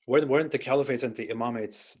 Weren't the caliphates and the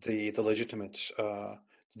imamates the legitimate,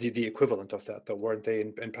 the equivalent of that? Though, weren't they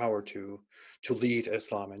in power to lead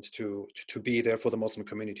Islam and to be there for the Muslim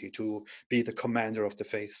community, to be the commander of the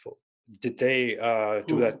faithful? Did they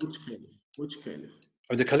do that? Which caliph?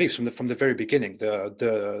 The caliphs from the very beginning,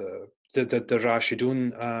 the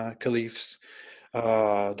Rashidun caliphs,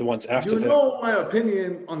 the ones after them. You know my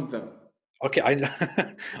opinion on them. Okay,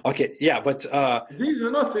 okay, yeah, but these are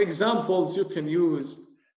not examples you can use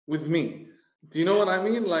with me. Do you know what I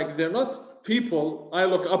mean? Like, they're not people I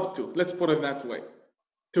look up to. Let's put it that way.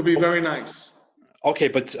 To be very nice. Okay,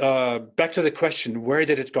 but back to the question: where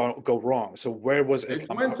did it go wrong? So where was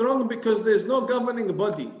Islam? It went wrong because there's no governing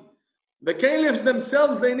body. The caliphs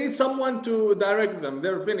themselves, they need someone to direct them.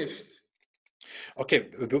 They're finished. Okay,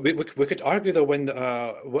 we could argue that when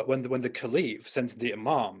the caliphs and the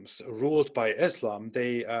imams ruled by Islam,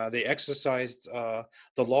 they exercised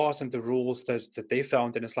the laws and the rules that they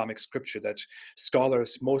found in Islamic scripture that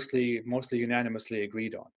scholars mostly unanimously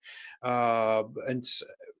agreed on, and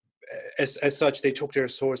as such, they took their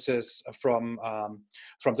sources from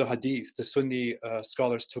the Hadith. The Sunni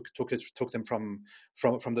scholars took them from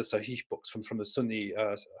the Sahih books, from the Sunni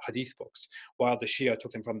Hadith books, while the Shia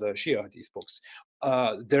took them from the Shia Hadith books.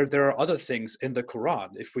 There are other things in the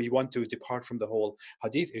Quran. If we want to depart from the whole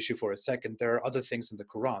Hadith issue for a second, there are other things in the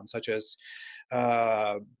Quran, such as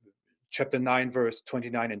chapter 9, verse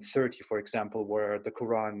 29 and 30, for example, where the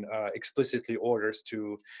Quran explicitly orders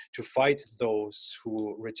to fight those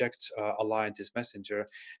who reject Allah and His Messenger,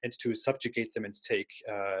 and to subjugate them and take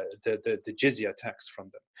the jizya tax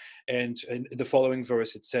from them. And in the following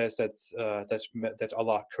verse, it says that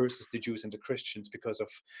Allah curses the Jews and the Christians because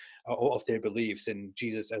of their beliefs in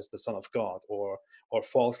Jesus as the Son of God, or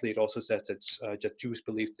falsely, it also says that Jews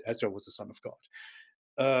believed Ezra was the Son of God.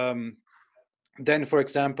 Then, for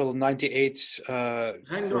example, 98.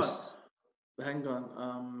 Hang on.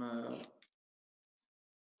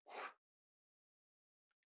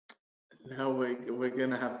 Now we're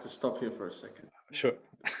gonna have to stop here for a second. Sure.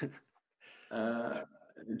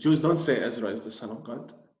 Jews don't say Ezra is the Son of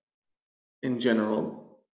God, in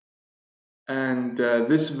general, and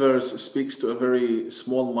this verse speaks to a very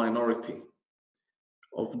small minority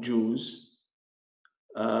of Jews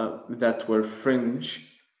that were fringe.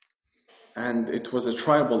 And it was a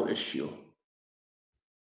tribal issue.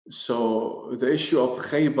 So the issue of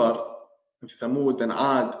Khaybar, Thamud, and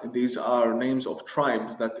Ad, these are names of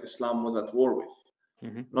tribes that Islam was at war with,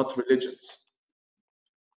 not religions.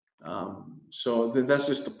 So that's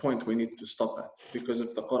just the point we need to stop at. Because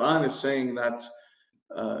if the Quran is saying that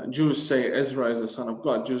Jews say Ezra is the son of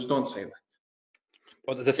God, Jews don't say that.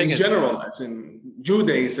 Well, the thing in is, general, as in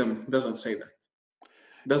Judaism doesn't say that,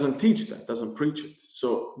 doesn't teach that, doesn't preach it.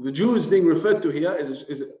 So the Jews being referred to here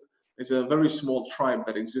is a very small tribe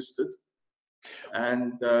that existed,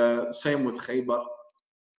 and same with Khaybar.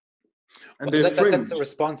 And well, they're that's the fringe.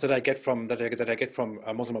 response that I get from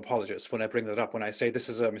Muslim apologists when I bring that up. When I say this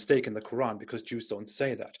is a mistake in the Quran because Jews don't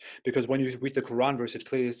say that. Because when you read the Quran verse, it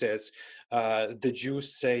clearly says the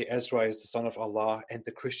Jews say Ezra is the son of Allah, and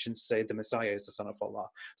the Christians say the Messiah is the son of Allah.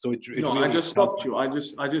 So it No, really I just sounds stopped like,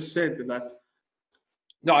 you. I just said that.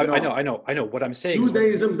 no, No, I know. What I'm saying is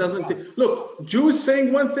Judaism doesn't look. Jews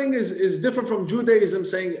saying one thing is different from Judaism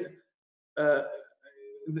saying uh,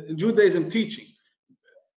 Judaism teaching.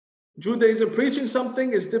 Judaism preaching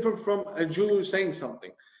something is different from a Jew saying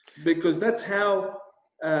something, because that's how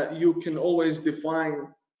you can always define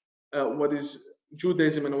what is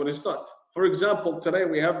Judaism and what is not. For example, today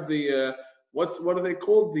we have the what are they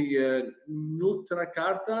called? The Nutra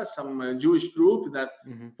Karta, some Jewish group that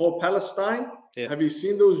for Palestine. Yeah. Have you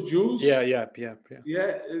seen those Jews? Yeah.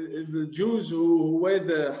 The Jews who wear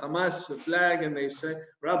the Hamas flag, and they say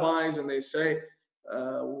rabbis, and they say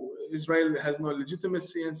Israel has no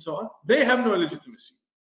legitimacy and so on. They have no legitimacy.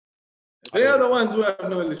 They are the ones who have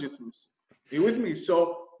no legitimacy. Are you with me? So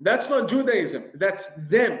that's not Judaism. That's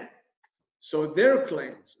them. So their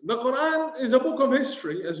claims. The Quran is a book of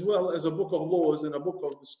history as well as a book of laws and a book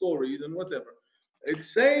of stories and whatever. It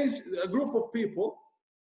says a group of people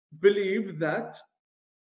believe that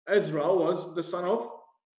Ezra was the son of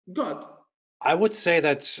God. I would say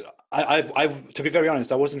that to be very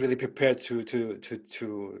honest, I wasn't really prepared to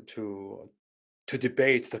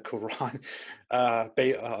debate the Quran,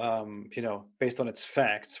 based on its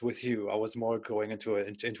facts with you. I was more going into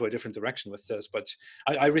a different direction with this, but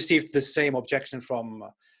I received the same objection from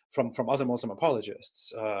other Muslim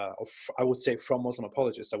apologists. I would say from Muslim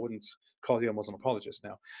apologists. I wouldn't call you a Muslim apologist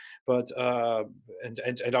now, but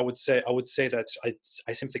and I would say that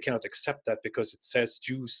I simply cannot accept that, because it says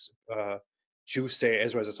Jews say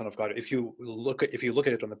Ezra is the son of God. If you look at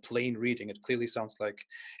it on the plain reading, it clearly sounds like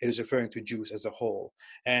it is referring to Jews as a whole,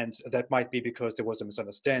 and that might be because there was a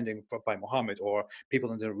misunderstanding by Muhammad, or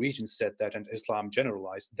people in the region said that, and Islam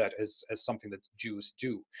generalized that as something that Jews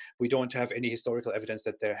do. We don't have any historical evidence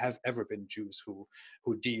that there have ever been Jews who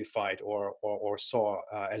deified or saw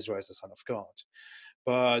Ezra as the son of God.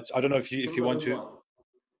 But I don't know if you want to.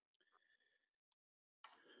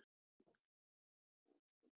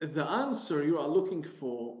 The answer you are looking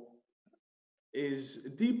for is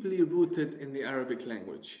deeply rooted in the Arabic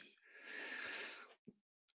language.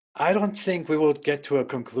 I don't think we will get to a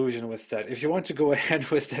conclusion with that. If you want to go ahead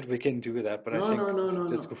with that, we can do that. But No.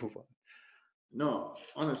 Just move on. No,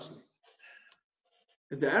 honestly.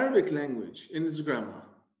 The Arabic language, in its grammar,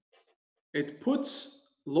 it puts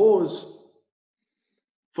laws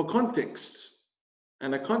for contexts,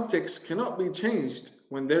 and a context cannot be changed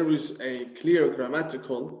when there is a clear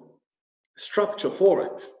grammatical structure for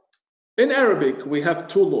it. In Arabic, we have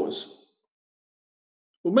two laws.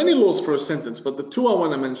 Well, many laws for a sentence, but the two I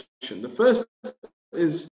want to mention. The first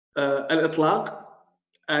is al-itlaq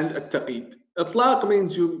and al-taqid. Itlaq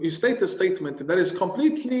means you state a statement that is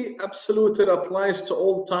completely absolute, it applies to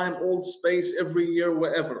all time, all space, every year,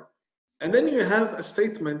 wherever. And then you have a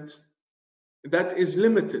statement that is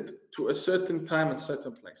limited to a certain time and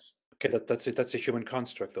certain place. Okay, that's a human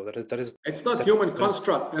construct, though. That is. It's not human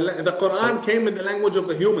construct. The Quran came in the language of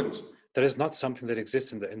the humans. That is not something that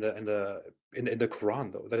exists in the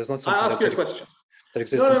Quran, though. That is not something. I ask you a question. That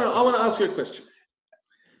exists. No. I want to ask you a question.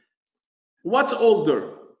 What's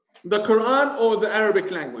older, the Quran or the Arabic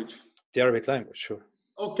language? The Arabic language, sure.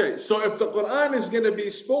 Okay, so if the Quran is going to be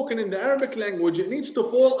spoken in the Arabic language, it needs to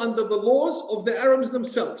fall under the laws of the Arabs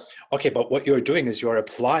themselves. Okay, but what you're doing is you're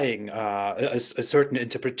applying a certain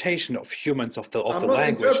interpretation of humans of the language. I'm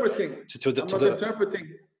not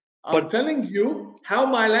interpreting. I'm telling you how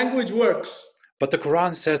my language works. But the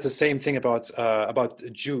Quran says the same thing about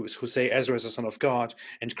Jews who say Ezra is the son of God,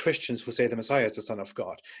 and Christians who say the Messiah is the son of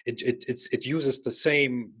God. It uses the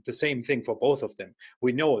same thing for both of them.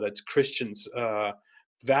 We know that Christians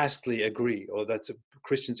vastly agree, or that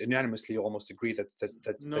Christians unanimously almost agree that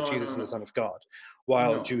Jesus is the son of God,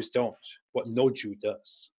 while Jews don't. What no Jew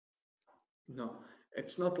does. No,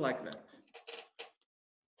 it's not like that.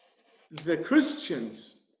 The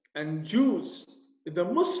Christians and Jews, the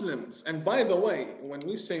Muslims, and by the way, when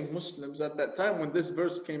we say Muslims, at that time when this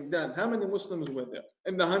verse came down, how many Muslims were there?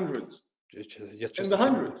 In the hundreds.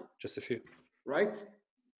 Just a few. Right?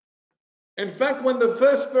 In fact, when the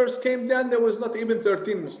first verse came down, there was not even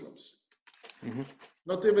 13 Muslims. Mm-hmm.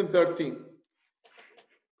 Not even 13.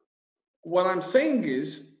 What I'm saying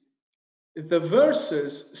is, the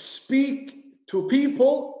verses speak to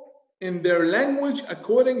people in their language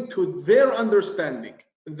according to their understanding.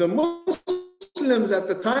 The Muslims at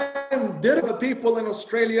the time, the people in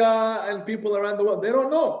Australia and people around the world, they don't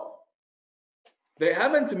know. They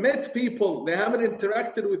haven't met people, they haven't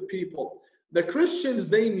interacted with people. The Christians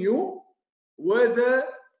they knew were the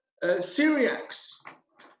Syriacs,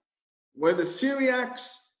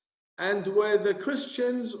 and were the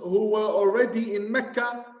Christians who were already in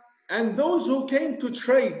Mecca, and those who came to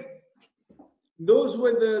trade. Those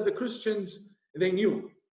were the Christians they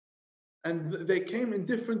knew. And they came in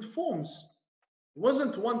different forms. It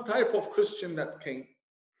wasn't one type of Christian that came.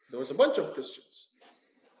 There was a bunch of Christians,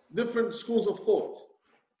 different schools of thought.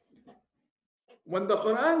 When the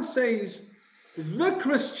Quran says the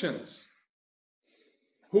Christians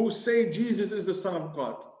who say Jesus is the Son of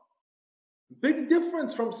God, big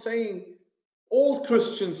difference from saying all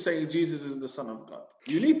Christians say Jesus is the Son of God.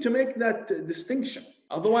 You need to make that distinction.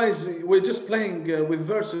 Otherwise, we're just playing with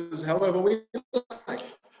verses however we like.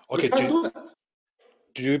 Okay,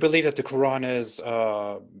 do you believe that the Quran is,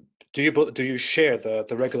 do you share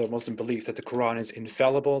the regular Muslim belief that the Quran is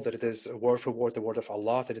infallible, that it is word for word the word of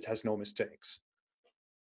Allah, that it has no mistakes?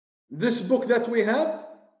 This book that we have,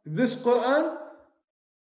 this Quran,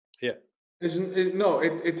 yeah, it's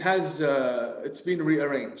been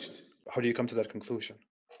rearranged. How do you come to that conclusion?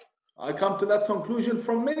 I come to that conclusion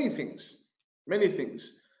from many things.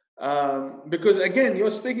 Because again,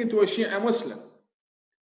 you're speaking to a Shia Muslim.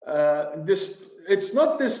 It's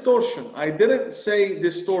not distortion. I didn't say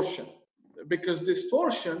distortion, because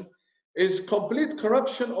distortion is complete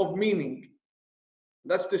corruption of meaning.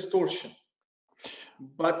 That's distortion.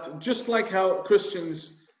 But just like how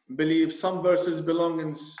Christians believe some verses belong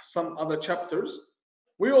in some other chapters,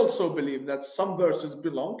 we also believe that some verses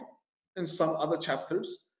belong in some other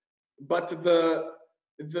chapters. But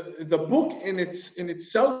the book in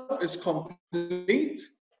itself is complete,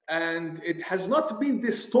 and it has not been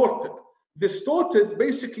distorted. Distorted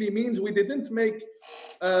basically means we didn't make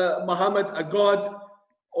Muhammad a god,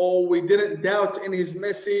 or we didn't doubt in his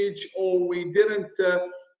message, or we didn't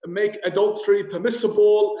make adultery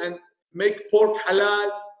permissible and make pork halal.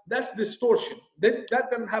 That's distortion. That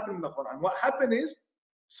doesn't happen in the Quran. What happened is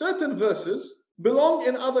certain verses belong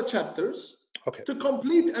in other chapters to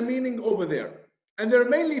complete a meaning over there. And they're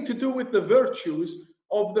mainly to do with the virtues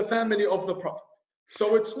of the family of the Prophet.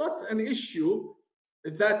 So it's not an issue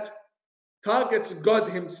that targets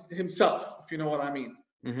God himself, if you know what I mean.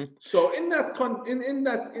 Mm-hmm. So in that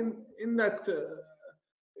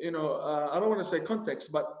I don't want to say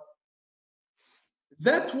context, but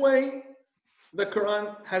that way the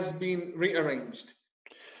Quran has been rearranged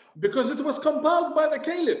because it was compiled by the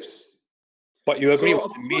caliphs. But you agree so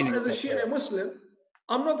with the meaning as a Shia Muslim,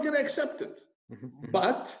 I'm not going to accept it. Mm-hmm.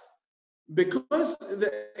 But because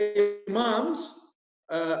the Imams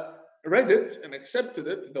read it and accepted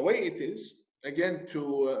it the way it is, again,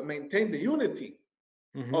 to maintain the unity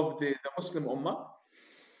of the Muslim Ummah,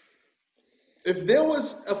 if there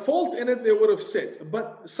was a fault in it, they would have said.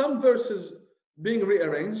 But some verses being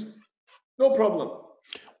rearranged, no problem.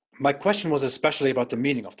 My question was especially about the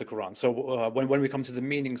meaning of the Quran. So when we come to the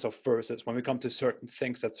meanings of verses, when we come to certain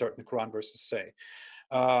things that certain Quran verses say,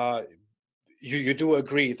 you do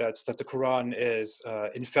agree that the Quran is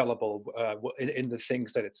infallible in the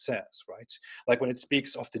things that it says, right? Like when it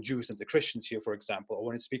speaks of the Jews and the Christians here, for example, or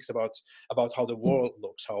when it speaks about how the world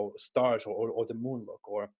looks, how stars or the moon look,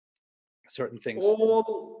 or certain things.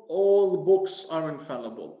 All books are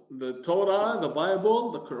infallible. The Torah, the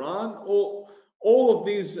Bible, the Quran, all of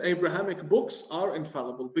these Abrahamic books are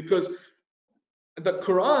infallible because the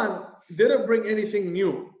Quran didn't bring anything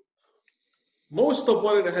new. Most of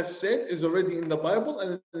what it has said is already in the Bible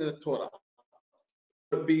and in the Torah.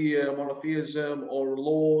 It be monotheism or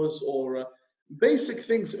laws or basic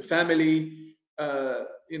things, family,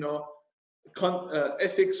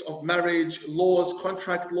 ethics of marriage, laws,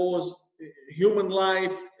 contract laws, human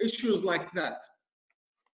life, issues like that.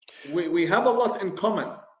 We have a lot in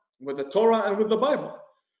common with the Torah and with the Bible.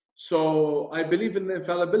 So I believe in the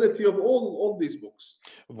infallibility of all these books.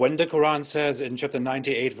 When the Quran says in chapter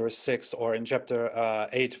 98 verse 6 or in chapter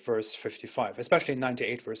 8 verse 55, especially in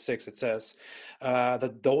 98 verse 6, it says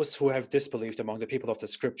that those who have disbelieved among the people of the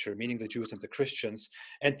scripture, meaning the Jews and the Christians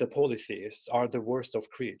and the polytheists, are the worst of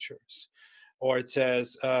creatures. Or it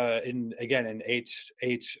says in 8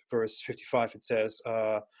 verse 55, it says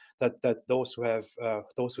that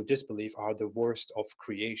those who disbelieve are the worst of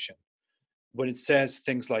creation. When it says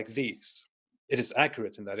things like these, it is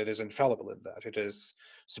accurate in that, it is infallible in that, it is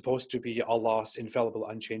supposed to be Allah's infallible,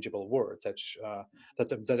 unchangeable word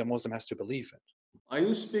that a Muslim has to believe in. Are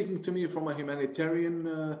you speaking to me from a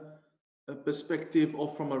humanitarian perspective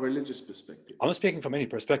or from a religious perspective? I'm not speaking from any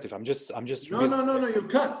perspective. I'm just No, you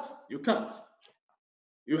can't. You can't.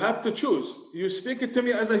 You have to choose. You speak it to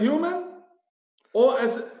me as a human or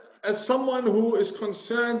as someone who is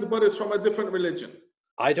concerned but is from a different religion.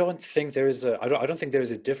 I don't think there is a I don't think there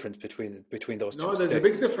is a difference between those two No, there's states. a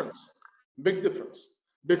big difference. Big difference.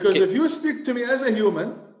 Because if you speak to me as a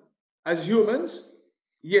human, as humans,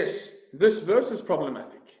 yes, this verse is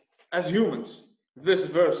problematic. As humans, this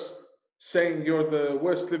verse saying you're the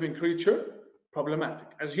worst living creature, problematic.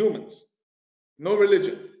 As humans, no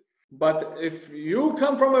religion. But if you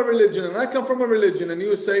come from a religion and I come from a religion and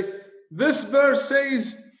you say, this verse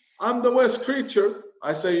says I'm the worst creature,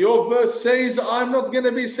 I say your verse says I'm not going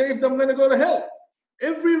to be saved, I'm going to go to hell.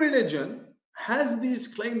 Every religion has these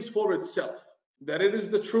claims for itself, that it is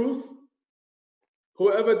the truth.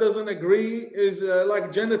 Whoever doesn't agree is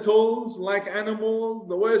like genitals, like animals,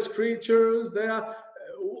 the worst creatures. They are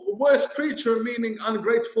worst creature meaning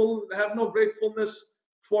ungrateful, have no gratefulness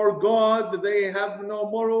for God. They have no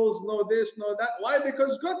morals, no this, no that. Why?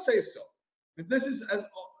 Because God says so. This is as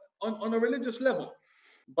on a religious level.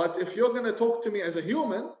 But if you're going to talk to me as a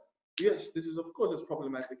human, yes, this is of course it's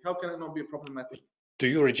problematic. How can it not be problematic? Do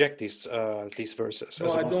you reject these verses?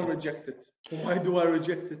 No, I don't reject it. Why do I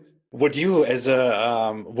reject it? Would you, as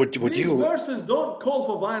a would These you? verses don't call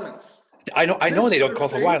for violence. I know they don't call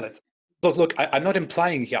for violence. Look, I'm not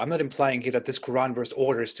implying here that this Quran verse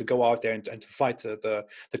orders to go out there and to fight the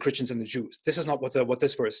Christians and the Jews. This is not what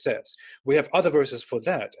this verse says. We have other verses for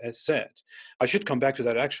that, as said. I should come back to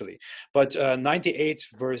that actually. But 98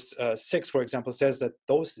 verse 6, for example, says that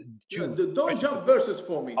those Jews... Don't jump verses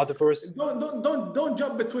for me. Other verse... Don't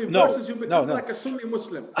jump between verses. You become like a Sunni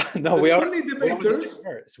Muslim. No, we are on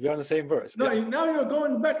the same verse. No, now you're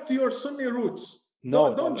going back to your Sunni roots.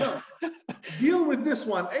 No, don't jump. Deal with this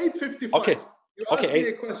one. 855. Okay. You asked me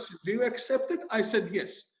a question. Do you accept it? I said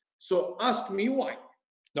yes. So ask me why.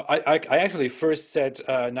 No, I actually first said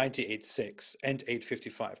 98:6 and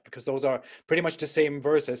 855 because those are pretty much the same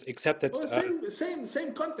verses, except that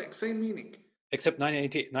same context, same meaning. Except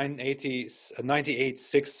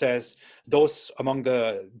 98:6 says those among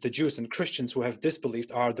the Jews and Christians who have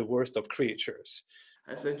disbelieved are the worst of creatures.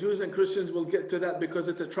 I said Jews and Christians will get to that because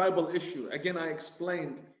it's a tribal issue. Again, I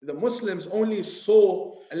explained the Muslims only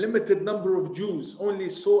saw a limited number of Jews, only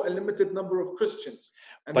saw a limited number of Christians,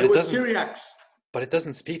 and but they were Syriacs. But it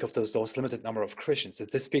doesn't speak of those limited number of Christians.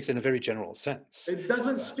 This speaks in a very general sense. It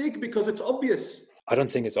doesn't speak because it's obvious. I don't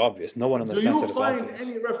think it's obvious. No one understands that it's obvious. Do you find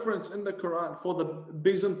any reference in the Quran for the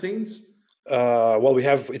Byzantines? Well, we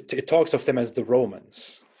have it talks of them as the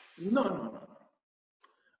Romans. No.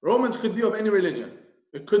 Romans could be of any religion.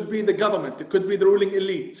 It could be the government. It could be the ruling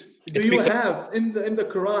elite. Do you have in the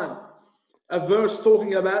Quran a verse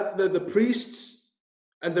talking about the priests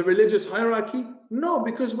and the religious hierarchy? No,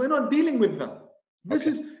 because we're not dealing with them. This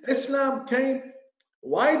is Islam came.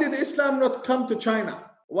 Why did Islam not come to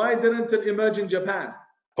China? Why didn't it emerge in Japan?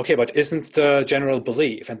 Okay, but isn't the general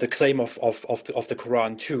belief and the claim of the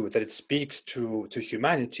Quran too that it speaks to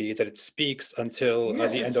humanity, that it speaks until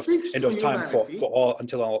the end of time for all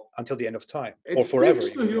until the end of time or forever? It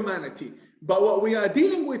speaks to humanity, but what we are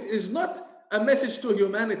dealing with is not a message to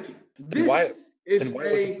humanity. This is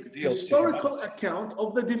a historical account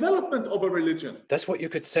of the development of a religion. That's what you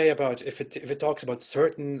could say about if it talks about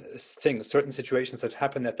certain things, certain situations that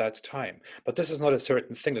happen at that time. But this is not a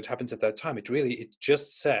certain thing that happens at that time. It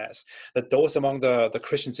just says that those among the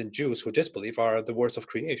Christians and Jews who disbelieve are the worst of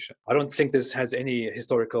creation. I don't think this has any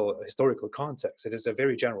historical context. It is a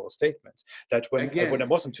very general statement that when a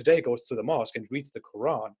Muslim today goes to the mosque and reads the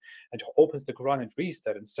Quran and opens the Quran and reads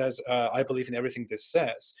that and says, I believe in everything this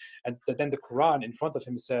says, and then the Quran in front of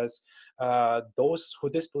him says, those who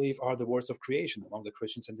disbelieve are the worst of creation among the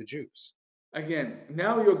Christians and the Jews. Again,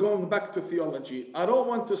 now you're going back to theology. I don't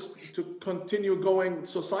want to continue going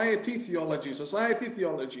society theology.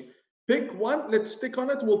 Pick one, let's stick on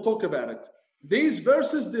it, we'll talk about it. These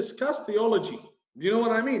verses discuss theology. Do you know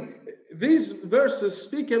what I mean? These verses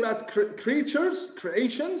speak about creations,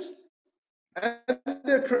 and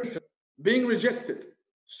their creator being rejected.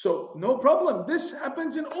 So no problem. This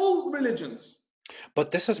happens in all religions.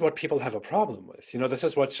 But this is what people have a problem with. This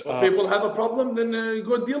is what people have a problem. Then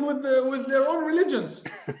go deal with their own religions.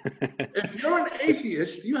 If you're an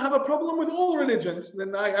atheist, you have a problem with all religions.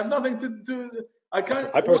 Then I have nothing to do. I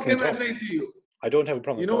can't. What can I say to you? I don't have a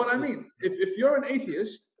problem. You know what I mean? If you're an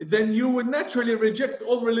atheist, then you would naturally reject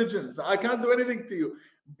all religions. I can't do anything to you.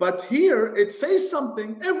 But here it says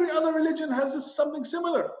something. Every other religion has something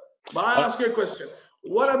similar. But I ask you a question.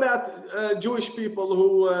 What about Jewish people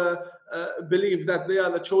who believe that they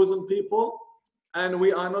are the chosen people, and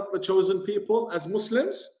we are not the chosen people as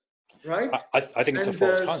Muslims, right? I think it's a And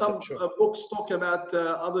false some concept. Sure. books talk about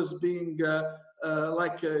others being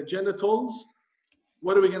like genitals.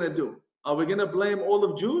 What are we going to do? Are we going to blame all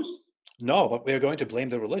of Jews? No, but we are going to blame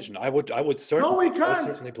the religion. I would certainly. No, we I would can't.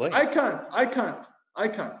 certainly blame. I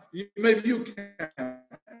can't. Maybe you can.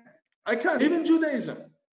 I can't. Even Judaism.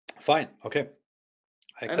 Fine. Okay.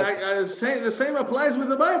 And I say the same applies with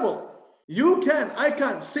the Bible. You can. I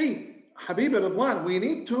can't. See, Habib Radwan, we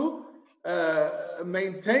need to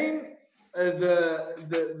maintain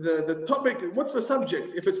the topic. What's the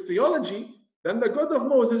subject? If it's theology, then the God of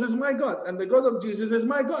Moses is my God, and the God of Jesus is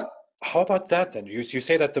my God. How about that then? You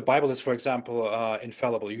say that the Bible is, for example,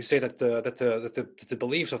 infallible. You say that the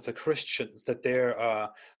beliefs of the Christians, that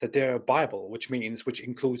their Bible, which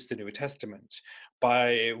includes the New Testament,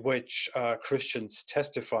 by which Christians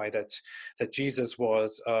testify that Jesus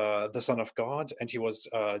was the Son of God, and he was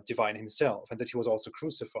divine himself, and that he was also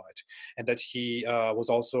crucified, and that he was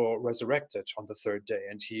also resurrected on the third day,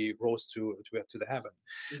 and he rose to the heaven.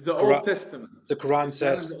 The Old Testament. The Quran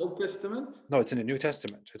says. Is that in the Old Testament? No, it's in the New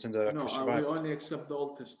Testament. It's in the Christian Bible. No, we only accept the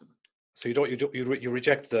Old Testament. So you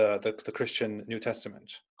reject the Christian New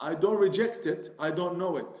Testament. I don't reject it. I don't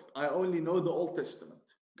know it. I only know the Old Testament.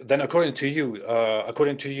 Then, according to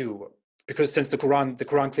you, because since the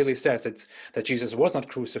Quran clearly says that Jesus was not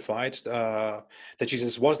crucified, that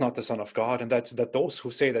Jesus was not the Son of God, and that those who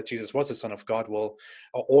say that Jesus was the Son of God will,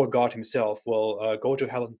 or God Himself, will go to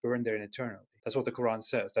hell and burn therein eternally. That's what the Quran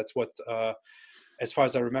says. That's what. As far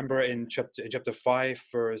as I remember, in chapter 5,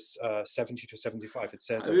 verse 70 to 75, it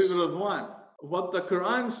says. What the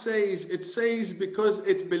Quran says, it says because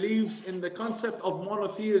it believes in the concept of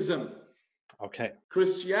monotheism. Okay.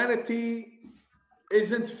 Christianity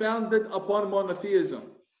isn't founded upon monotheism.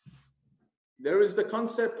 There is the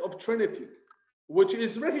concept of Trinity, which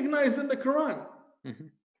is recognized in the Quran.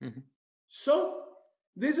 Mm-hmm. Mm-hmm. So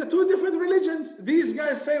these are two different religions. These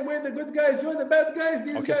guys say we're the good guys, you're the bad guys.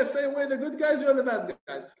 These guys say we're the good guys, you're the bad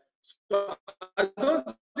guys. So I don't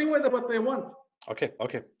see what they want. Okay.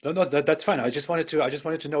 No, that's fine. I just wanted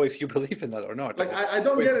to know if you believe in that or not. Like I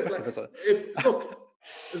don't get it. Like, look,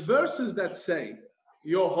 verses that say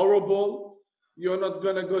you're horrible, you're not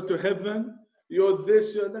gonna go to heaven, you're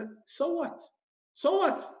this, you're that. So what? So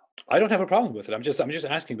what? I don't have a problem with it. I'm just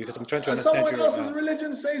asking because I'm trying to understand. Someone else's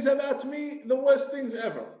religion says about me the worst things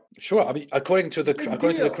ever. Sure. I mean, according to the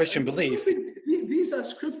Christian belief. These are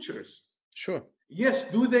scriptures. Sure. Yes.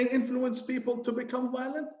 Do they influence people to become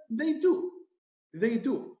violent? They do. They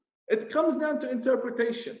do. It comes down to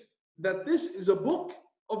interpretation. That this is a book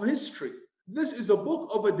of history. This is a book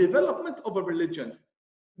of a development of a religion.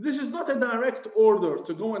 This is not a direct order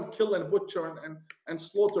to go and kill and butcher and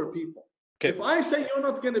slaughter people. Okay. If I say you're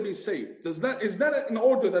not going to be saved, is that an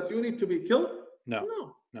order that you need to be killed? No.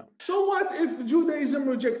 So what if Judaism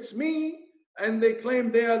rejects me and they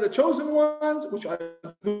claim they are the chosen ones, which I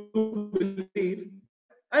do believe,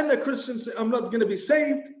 and the Christians say I'm not going to be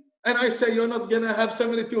saved, and I say you're not going to have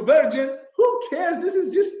 72 virgins? Who cares? This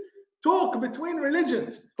is just talk between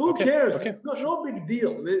religions. Who cares? Okay. No big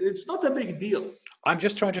deal. It's not a big deal. I'm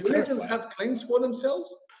just trying to Religions clarify. have claims for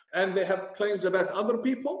themselves, and they have claims about other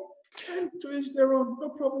people. And to each their own, no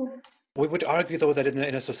problem. We would argue, though, that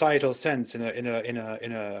in a societal sense, in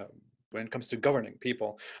a when it comes to governing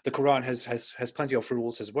people, the Quran has plenty of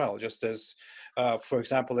rules as well. Just as, for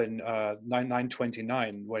example, in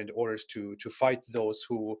 929, when it orders to fight those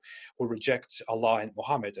who reject Allah and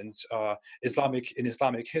Muhammad, and in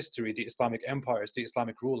Islamic history, the Islamic empires, the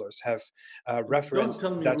Islamic rulers have referenced.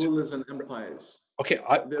 Don't tell me rulers and empires. Okay,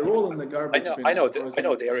 they're all in the garbage. I know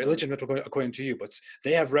they are illegitimate according to you, but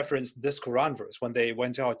they have referenced this Quran verse when they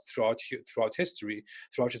went out throughout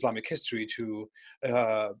Islamic history to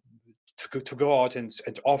go out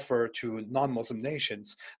and offer to non-Muslim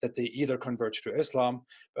nations that they either convert to Islam,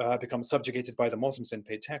 become subjugated by the Muslims and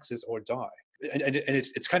pay taxes, or die. And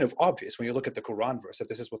it's kind of obvious when you look at the Quran verse that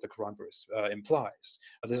this is what the Quran verse implies.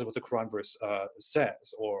 This is what the Quran verse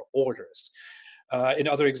says or orders. In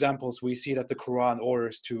other examples, we see that the Quran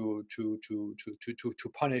orders to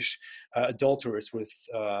punish adulterers with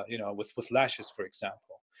lashes, for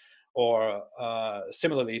example, or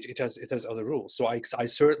similarly, it has other rules. So I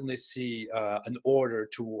certainly see an order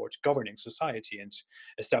towards governing society and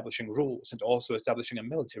establishing rules, and also establishing a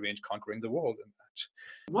military and conquering the world in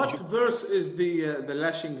that. What verse is the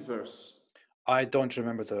lashing verse? I don't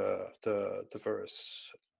remember the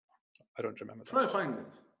verse. I don't remember. Try to find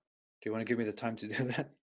it. Do you want to give me the time to do that?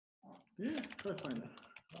 Yeah, try to find it.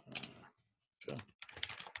 Sure.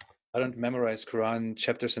 I don't memorize Quran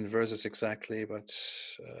chapters and verses exactly, but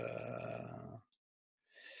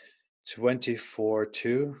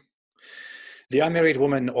 24:2. The unmarried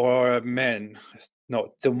woman or men,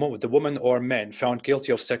 no, the woman or men found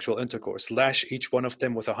guilty of sexual intercourse, lash each one of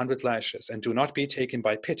them with 100 lashes, and do not be taken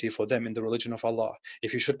by pity for them in the religion of Allah,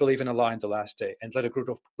 if you should believe in Allah in the last day, and let a group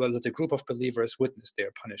of believers witness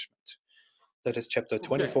their punishment. That is chapter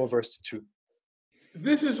 24, verse 2.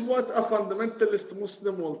 This is what a fundamentalist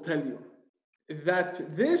Muslim will tell you,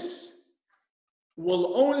 that this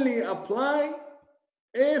will only apply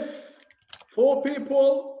if four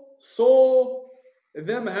people saw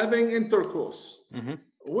them having intercourse,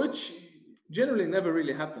 which generally never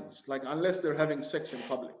really happens, like unless they're having sex in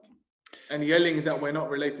public and yelling that we're not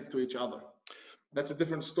related to each other. That's a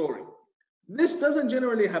different story. This doesn't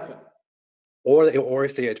generally happen. Or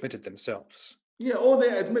if they admit it themselves. Yeah, or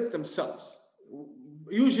they admit themselves.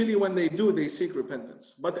 Usually when they do, they seek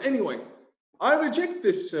repentance. But anyway, I reject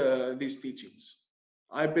these teachings.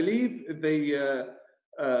 I believe they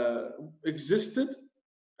existed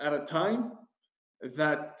at a time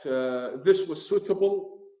that this was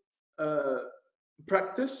suitable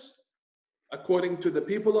practice according to the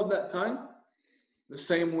people of that time. The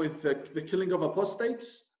same with the killing of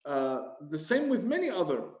apostates. The same with many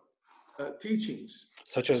other teachings.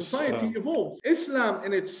 Such as society evolves. Islam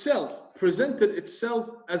in itself presented itself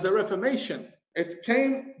as a reformation. It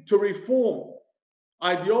came to reform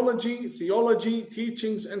ideology, theology,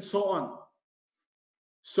 teachings, and so on.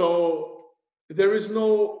 So there is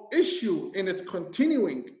no issue in it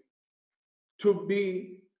continuing to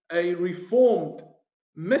be a reformed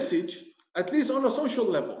message, at least on a social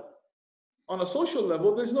level. On a social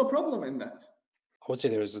level, there's no problem in that. I would say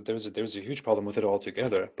there's a huge problem with it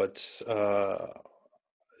altogether, but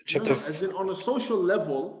as in on a social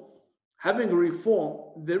level, having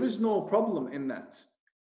reform, there is no problem in that.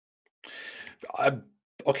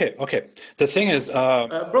 Okay. The thing is,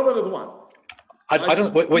 brother Ridwan, I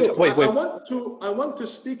don't wait. I want to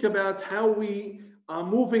speak about how we are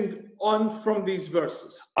moving on from these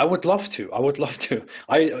verses. I would love to.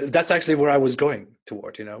 That's actually where I was going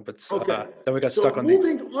toward, but then we got stuck on these.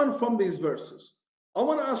 Moving on from these verses, I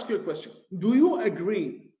want to ask you a question. Do you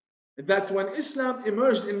agree that when Islam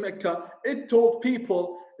emerged in Mecca, it told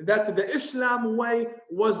people that the Islam way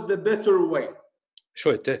was the better way?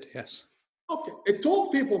 Sure, it did, yes. Okay, it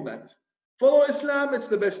told people that. Follow Islam, it's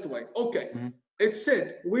the best way. Okay, It said,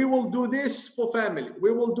 we will do this for family.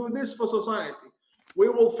 We will do this for society. We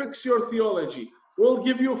will fix your theology. We'll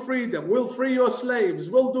give you freedom. We'll free your slaves.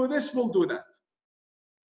 We'll do this, we'll do that.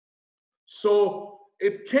 So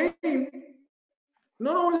it came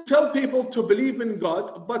not only to tell people to believe in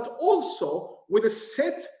God, but also with a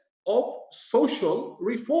set of social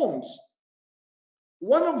reforms.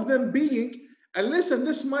 One of them being, and listen,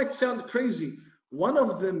 this might sound crazy, one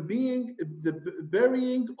of them being the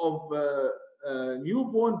burying of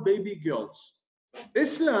newborn baby girls.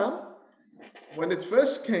 Islam, when it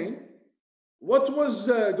first came, what was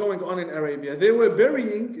going on in Arabia? They were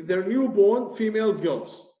burying their newborn female girls,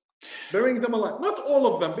 burying them alive. Not all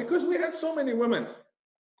of them, because we had so many women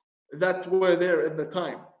that were there at the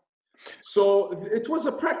time. So it was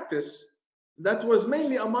a practice that was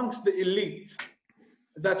mainly amongst the elite,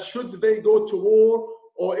 that should they go to war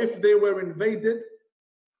or if they were invaded,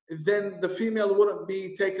 then the female wouldn't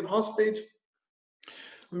be taken hostage,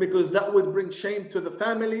 because that would bring shame to the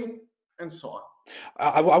family and so on.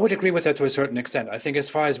 I would agree with that to a certain extent. I think as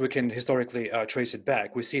far as we can historically trace it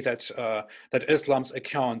back, we see that that Islam's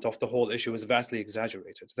account of the whole issue is vastly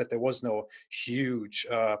exaggerated, that there was no huge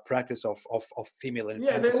practice of female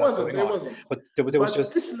infanticide. Yeah, there wasn't. But there was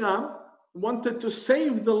just... Islam wanted to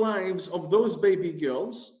save the lives of those baby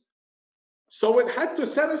girls, so it had to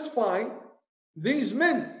satisfy these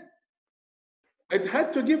men. It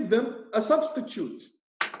had to give them a substitute.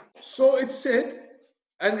 So it said,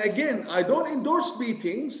 and again, I don't endorse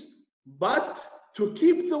beatings, but to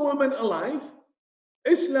keep the women alive,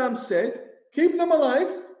 Islam said, keep them alive.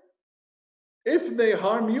 If they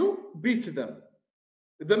harm you, beat them.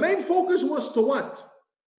 The main focus was to what?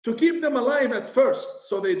 To keep them alive at first,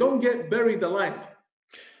 so they don't get buried alive.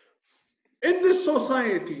 In this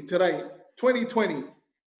society today, 2020,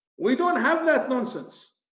 we don't have that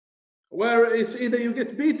nonsense, where it's either you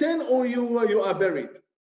get beaten or you are buried.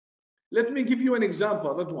 Let me give you an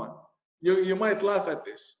example, Ridwan. You might laugh at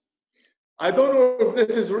this. I don't know if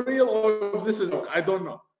this is real or if this is, I don't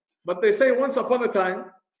know. But they say once upon a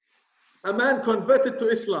time, a man converted to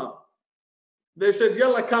Islam. They said,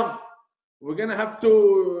 Yalla, come. We're going to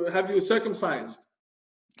have you circumcised.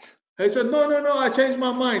 He said, no, I changed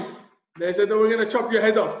my mind. They said, we're going to chop your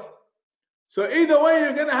head off. So either way,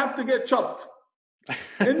 you're going to have to get chopped.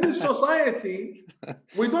 In this society,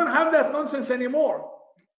 we don't have that nonsense anymore.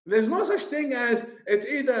 There's no such thing as it's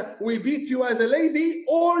either we beat you as a lady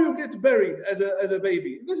or you get buried as a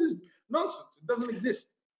baby. This is nonsense. It doesn't exist.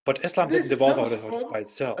 But Islam didn't evolve out of it by a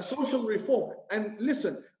itself. social reform. And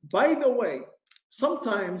listen, by the way,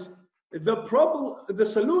 sometimes the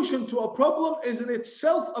solution to a problem is in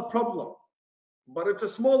itself a problem, but it's a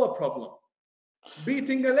smaller problem.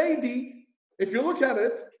 Beating a lady, if you look at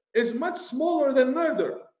it, is much smaller than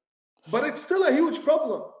murder, but it's still a huge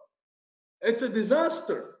problem. It's a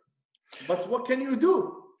disaster. But what can you do?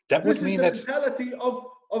 That would mean that this is the mentality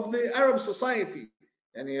of the Arab society.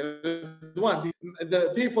 And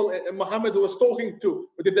the people Muhammad was talking to,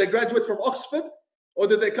 did they graduate from Oxford or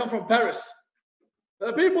did they come from Paris?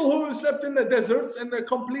 The people who slept in the deserts and a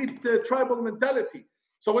complete tribal mentality.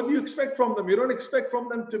 So what do you expect from them? You don't expect from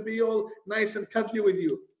them to be all nice and cuddly with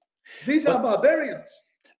you. These are barbarians.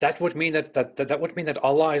 That would mean that would mean that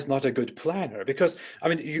Allah is not a good planner, because I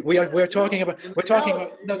mean we're talking about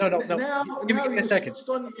no. Now give me a second.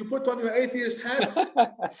 You put on your atheist hat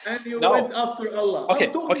and you No. went after Allah. Okay,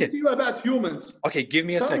 I'm talking to you about humans. Okay, give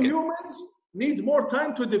me a second. Some humans need more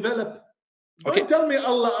time to develop. Okay. Don't tell me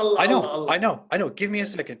Allah. I know. Give me a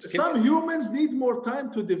second. Some humans need more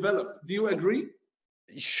time to develop. Do you agree?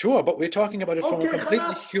 Sure, but we're talking about it from a completely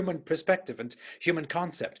خلاص. human perspective and human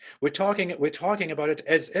concept. We're talking about it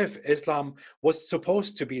as if Islam was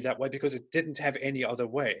supposed to be that way because it didn't have any other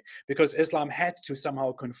way. Because Islam had to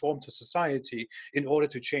somehow conform to society in order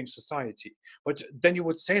to change society. But then you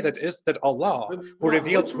would say that Allah who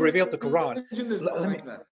revealed the Quran.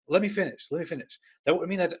 Let me finish. That would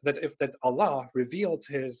mean that Allah revealed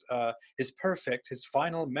his perfect, his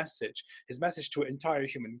final message, his message to entire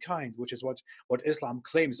humankind, which is what Islam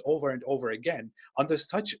claims over and over again, under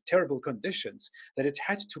such terrible conditions that it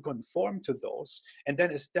had to conform to those and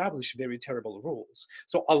then establish very terrible rules.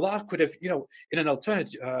 So Allah could have, in an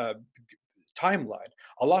alternate timeline,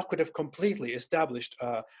 Allah could have completely established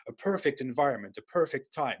a perfect environment, a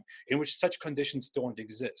perfect time in which such conditions don't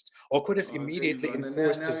exist, or could have immediately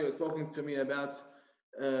enforced. Now you're talking to me about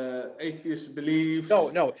atheist beliefs.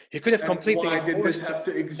 No, he could have completely enforced. Why did this have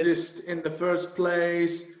to exist in the first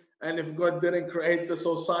place? And if God didn't create the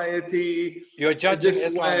society you're judging this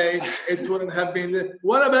Islam. way, it wouldn't have been.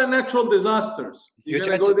 What about natural disasters? You're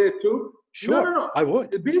gonna go there too? Sure, No. I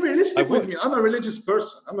would. Be realistic with me. I'm a religious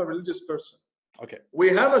person. Okay. We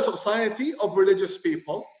have a society of religious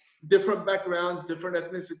people, different backgrounds, different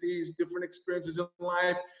ethnicities, different experiences in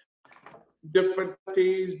life, different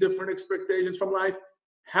parties, different expectations from life.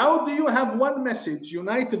 How do you have one message,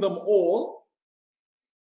 unite them all,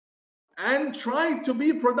 and try to be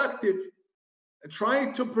productive, and try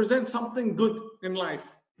to present something good in life?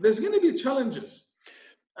 There's going to be challenges.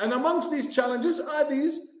 And amongst these challenges are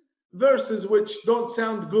these verses which don't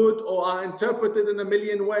sound good or are interpreted in a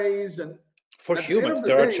million ways. And for humans,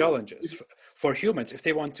 there are challenges. For humans, if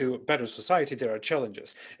they want to better society, there are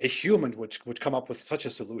challenges. A human would come up with such a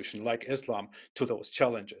solution like Islam to those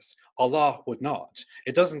challenges. Allah would not.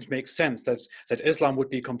 It doesn't make sense that Islam would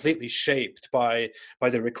be completely shaped by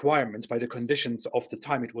the requirements, by the conditions of the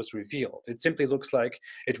time it was revealed. It simply looks like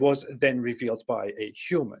it was then revealed by a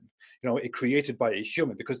human, it created by a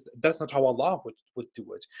human, because that's not how Allah would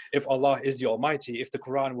do it. If Allah is the Almighty, if the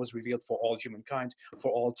Quran was revealed for all humankind,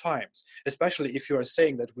 for all times, especially if you are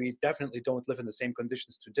saying that we definitely don't live in the same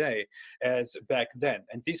conditions today as back then.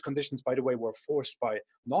 And these conditions, by the way, were forced by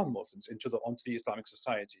non-Muslims onto the Islamic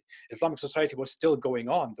society. Islamic society was still going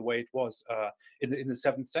on the way it was in the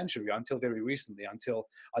 7th century until very recently, until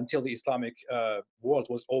the Islamic world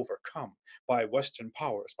was overcome by Western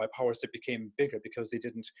powers, by powers that became bigger because they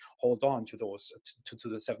didn't hold on to those to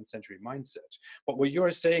the 7th century mindset. But what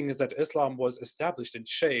you're saying is that Islam was established and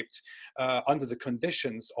shaped under the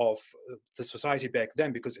conditions of the society back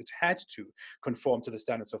then because it had to conform to the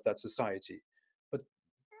standards of that society. But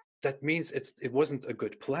that means it wasn't a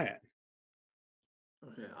good plan.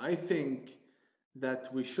 Okay, I think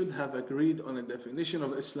that we should have agreed on a definition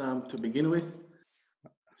of Islam to begin with.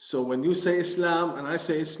 So when you say Islam and I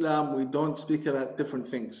say Islam, we don't speak about different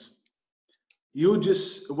things. You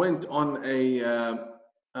just went on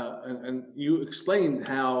and you explained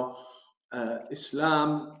how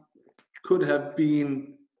Islam could have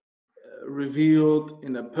been revealed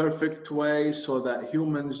in a perfect way so that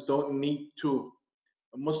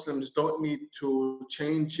Muslims don't need to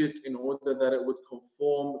change it in order that it would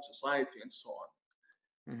conform to society and so on.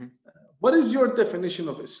 Mm-hmm. What is your definition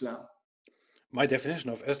of Islam? My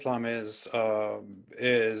definition of Islam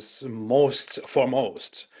is most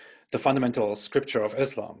foremost the fundamental scripture of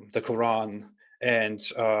Islam, the Quran, and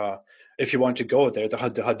if you want to go there,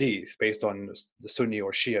 the hadith, based on the Sunni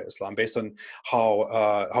or Shia Islam, based on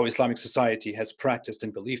how Islamic society has practiced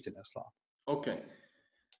and believed in Islam. Okay.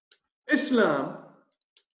 Islam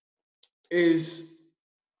is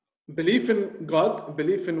belief in God,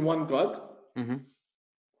 belief in one God,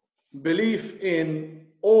 belief in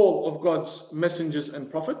all of God's messengers and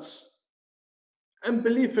prophets, and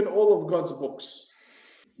belief in all of God's books.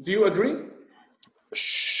 Do you agree?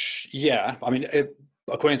 Yeah, I mean,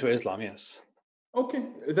 according to Islam, yes. Okay,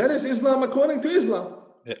 that is Islam according to Islam.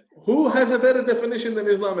 Yeah. Who has a better definition than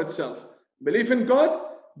Islam itself? Belief in God,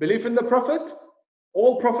 belief in the Prophet,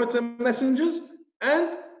 all prophets and messengers, and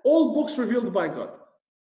all books revealed by God.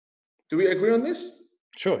 Do we agree on this?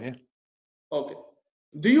 Sure, yeah. Okay.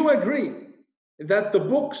 Do you agree that the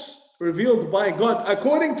books revealed by God,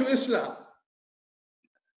 according to Islam,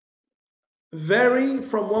 vary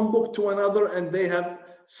from one book to another and they have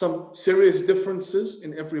some serious differences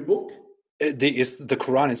in every book? The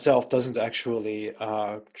Quran itself doesn't actually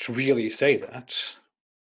really say that.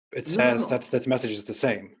 It says that the message is the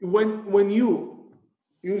same. When you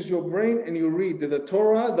use your brain and you read the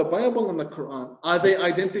Torah, the Bible, and the Quran, are they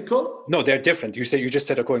identical? No, they're different. You just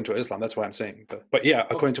said according to Islam. That's what I'm saying. But yeah,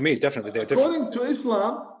 according to me, definitely they're different. According to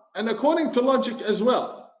Islam and according to logic as well,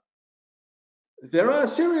 there are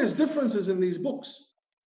serious differences in these books.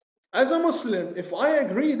 As a Muslim, if I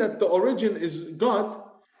agree that the origin is God,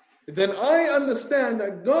 then I understand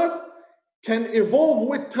that God can evolve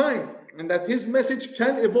with time and that his message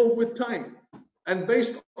can evolve with time and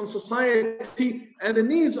based on society and the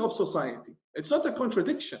needs of society. It's not a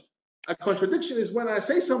contradiction. A contradiction is when I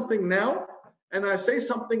say something now and I say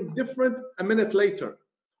something different a minute later.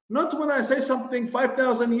 Not when I say something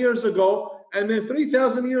 5,000 years ago and then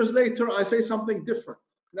 3,000 years later I say something different.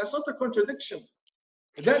 That's not a contradiction.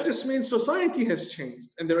 That just means society has changed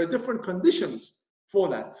and there are different conditions for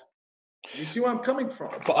that. You see where I'm coming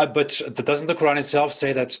from? But doesn't the Quran itself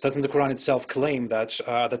say that? Doesn't the Quran itself claim that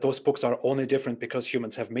that those books are only different because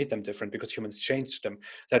humans have made them different, because humans changed them?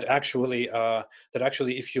 That actually,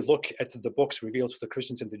 if you look at the books revealed to the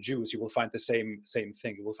Christians and the Jews, you will find the same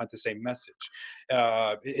thing. You will find the same message.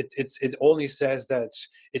 It only says that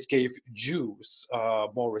it gave Jews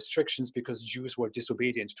more restrictions because Jews were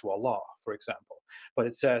disobedient to Allah, for example. But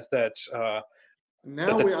it says that.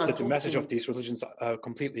 That the message of these religions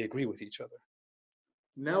completely agree with each other.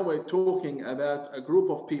 Now we're talking about a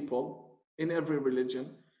group of people in every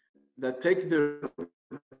religion that take their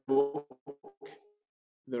book,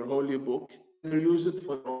 their holy book, and use it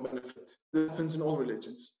for their own benefit. This happens in all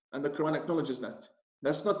religions, and the Quran acknowledges that.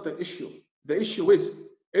 That's not the issue. The issue is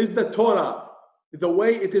the Torah, the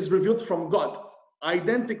way it is revealed from God,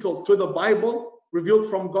 identical to the Bible revealed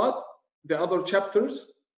from God, the other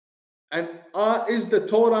chapters? And is the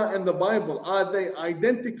Torah and the Bible, are they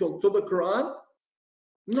identical to the Quran?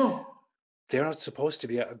 No. They're not supposed to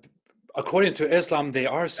be. According to Islam, they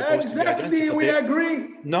are supposed to be identical. Exactly, we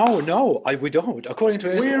agree. No, we don't. According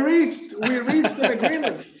to Islam, we reached an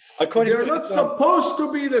agreement. They're not supposed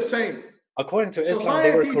to be the same. According to Islam,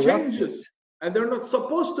 they were corrupted. Changes, and they're not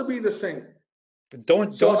supposed to be the same.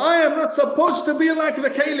 Don't. I am not supposed to be like the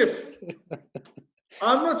caliph.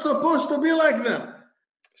 I'm not supposed to be like them.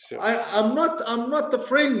 Sure. I'm not the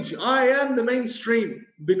fringe. I am the mainstream,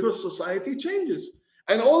 because society changes.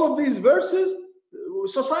 And all of these verses,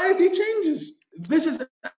 society changes. This is,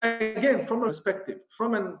 again, from a perspective,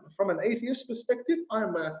 from an atheist perspective,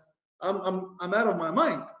 I'm out of my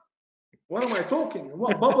mind. What am I talking?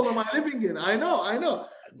 What bubble am I living in? I know.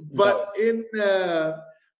 But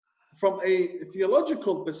from a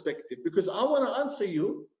theological perspective, because I want to answer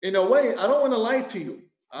you in a way, I don't want to lie to you.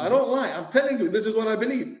 I don't lie. I'm telling you, this is what I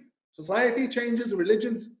believe. Society changes,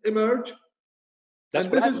 religions emerge. And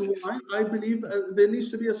this is why I believe there needs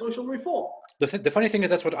to be a social reform. The funny thing is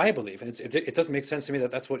that's what I believe, and it doesn't make sense to me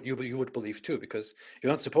that that's what you would believe too, because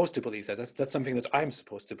you're not supposed to believe that. That's something that I'm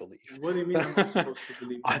supposed to believe. What do you mean I'm not supposed to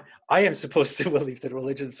believe? I am supposed to believe that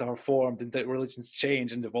religions are formed and that religions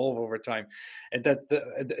change and evolve over time, and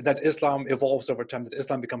that Islam evolves over time, that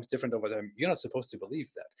Islam becomes different over time. You're not supposed to believe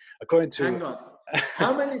that. According to hang on,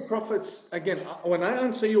 how many prophets? Again, when I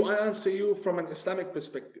answer you from an Islamic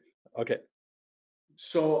perspective. Okay.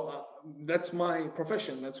 So that's my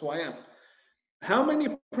profession. That's who I am. How many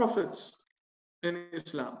prophets in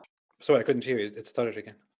Islam? Sorry, I couldn't hear you. It started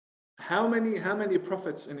again. How many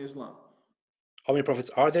prophets in Islam? How many prophets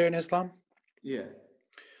are there in Islam? Yeah.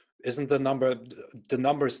 Isn't the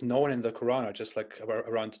numbers known in the Quran are just like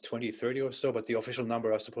around 20, 30 or so, but the official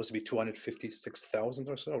number are supposed to be 256,000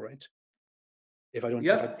 or so, right? If I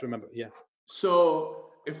remember, yeah. So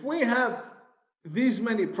if we have these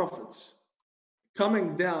many prophets,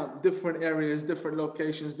 coming down different areas, different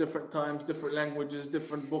locations, different times, different languages,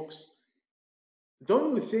 different books.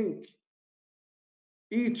 Don't you think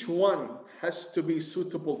each one has to be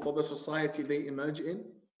suitable for the society they emerge in?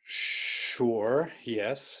 Sure,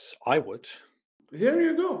 yes, I would. There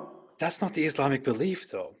you go. That's not the Islamic belief,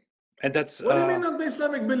 though. And that's What do you mean not the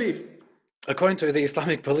Islamic belief? according to the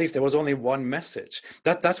Islamic belief, there was only one message.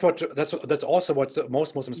 That's also what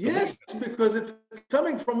most Muslims believe. Yes, because it's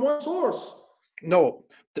coming from one source. No,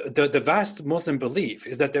 the vast Muslim belief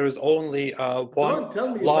is that there is only one Don't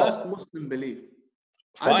tell me law. vast Muslim belief.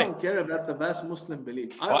 Fine. I don't care about the vast Muslim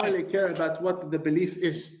belief. Fine. I only care about what the belief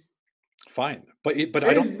is. Fine, but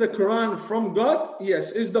I don't. Is the Quran from God?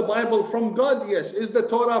 Yes. Is the Bible from God? Yes. Is the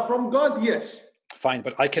Torah from God? Yes. Fine,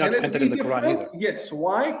 but I cannot find that in the Quran either. Yes.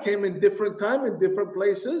 Why? Came in different time, in different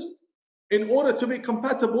places, in order to be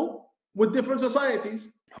compatible with different societies.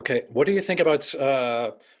 Okay, what do you think about?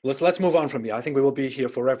 Let's move on from here. I think we will be here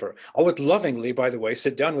forever. I would lovingly, by the way,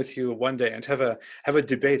 sit down with you one day and have a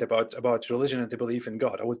debate about religion and the belief in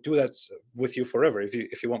God. I would do that with you forever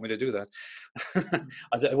if you want me to do that.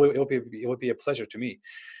 It would be a pleasure to me.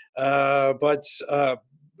 But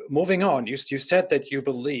moving on, you said that you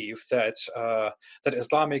believe that that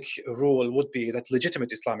Islamic rule would be, that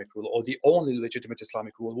legitimate Islamic rule, or the only legitimate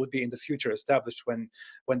Islamic rule, would be in the future established when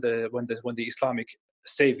the Islamic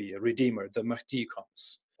Savior, Redeemer, the Mahdi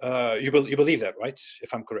comes. You believe that, right?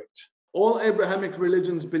 If I'm correct. All Abrahamic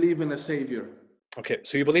religions believe in a savior. Okay,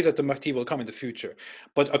 so you believe that the Mahdi will come in the future,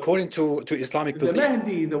 but according to Islamic belief, the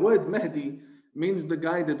Mahdi, the word Mahdi means the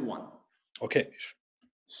guided one. Okay.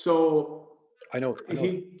 So I know.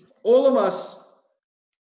 All of us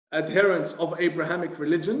adherents of Abrahamic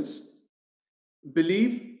religions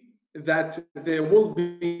believe that there will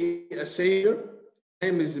be a savior.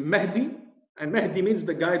 His name is Mahdi, and Mahdi means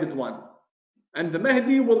the guided one. And the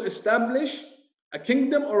Mahdi will establish a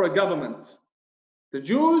kingdom or a government. The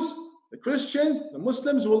Jews, the Christians, the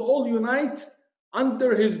Muslims will all unite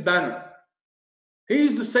under his banner. He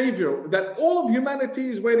is the savior that all of humanity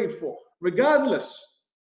is waiting for, regardless.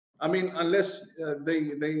 I mean, unless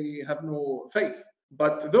they have no faith.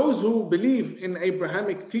 But those who believe in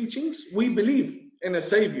Abrahamic teachings, we believe in a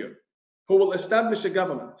savior who will establish a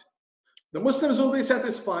government. The Muslims will be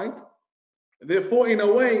satisfied. Therefore, in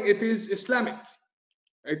a way, it is Islamic.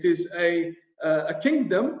 It is a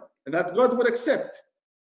kingdom that God will accept.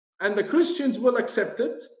 And the Christians will accept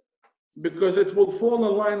it because it will fall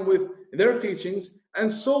in line with their teachings,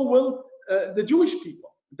 and so will the Jewish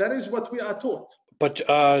people. That is what we are taught. But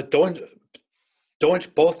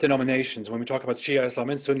don't both denominations, when we talk about Shia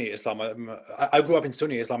Islam and Sunni Islam, I grew up in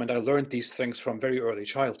Sunni Islam and I learned these things from very early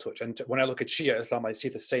childhood. And when I look at Shia Islam, I see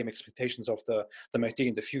the same expectations of the Mahdi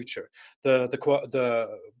in the future.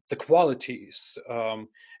 The qualities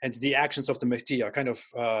and the actions of the Mahdi are kind of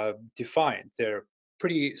defined. They're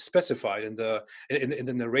pretty specified in the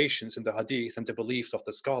narrations, in the hadith, and the beliefs of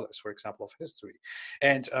the scholars, for example, of history.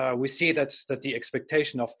 And we see that the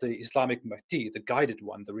expectation of the Islamic Mahdi, the guided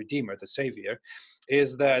one, the Redeemer, the Savior,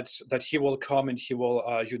 is that he will come and he will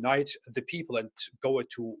unite the people and go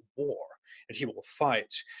to war, and he will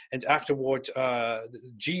fight. And afterward,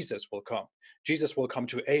 Jesus will come. Jesus will come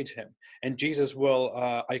to aid him, and Jesus will,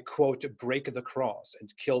 I quote, break the cross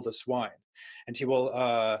and kill the swine. And he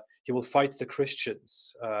will fight the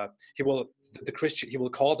Christians. He will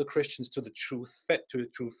call the Christians to the true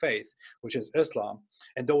faith, which is Islam.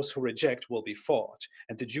 And those who reject will be fought.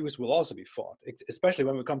 And the Jews will also be fought. Especially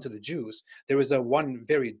when we come to the Jews, there is one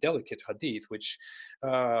very delicate hadith which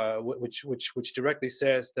directly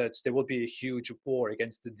says that there will be a huge war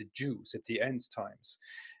against the Jews at the end times.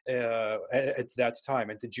 At that time,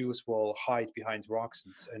 and the Jews will hide behind rocks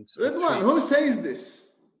and Ridwan, who says this?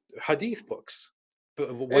 Hadith books.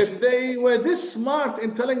 If they were this smart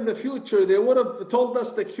in telling the future, they would have told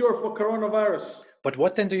us the cure for coronavirus. But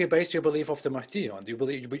what then do you base your belief of the Mahdi on? Do you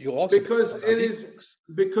believe you also because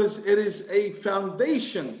it is a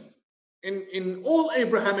foundation in all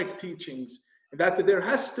Abrahamic teachings that there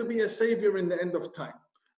has to be a savior in the end of time.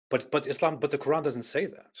 But the Quran doesn't say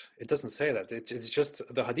that. It doesn't say that. It's just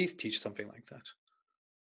the Hadith teach something like that.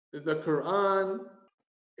 The Quran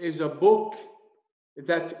is a book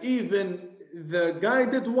that even the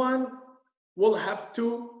guided one will have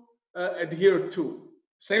to adhere to.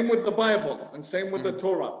 Same with the Bible and same with the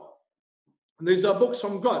Torah. These are books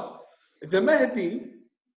from God. The Mahdi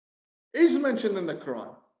is mentioned in the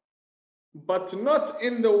Quran, but not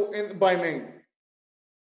by name,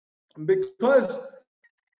 because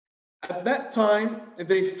at that time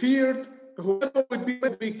they feared whoever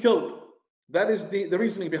would be killed. That is the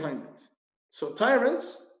reasoning behind it. So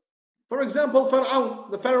tyrants, for example, Pharaoh,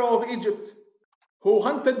 the Pharaoh of Egypt, who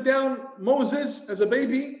hunted down Moses as a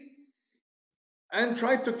baby and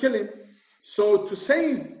tried to kill him. So to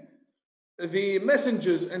save the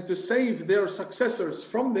messengers and to save their successors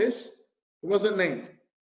from this, he wasn't named.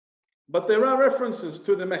 But there are references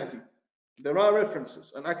to the Mahdi. There are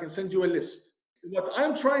references, and I can send you a list. What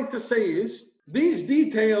I'm trying to say is, these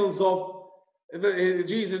details of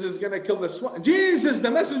Jesus is going to kill the swine. Jesus, the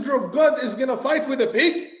messenger of God, is going to fight with a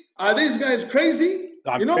pig? Are these guys crazy?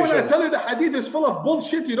 You know, when I tell you the hadith is full of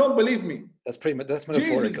bullshit, you don't believe me. That's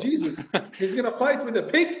metaphorical. Jesus, he's going to fight with a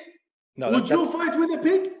pig? No, Would you fight with a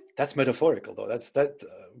pig? That's metaphorical, though.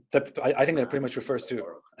 I think that pretty much refers to.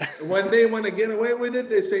 When they want to get away with it,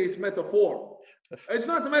 they say it's metaphor. It's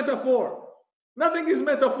not a metaphor. Nothing is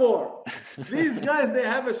metaphor. These guys, they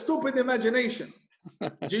have a stupid imagination.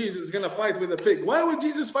 Jesus is going to fight with a pig. Why would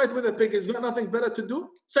Jesus fight with a pig? He's got nothing better to do.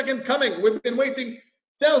 Second coming. We've been waiting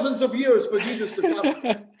thousands of years for Jesus to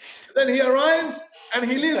come. Then he arrives and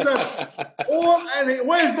he leaves us all. And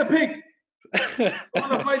where's the pig? I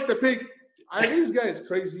want to fight the pig. Are these guys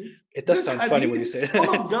crazy? It does sound funny when you say it.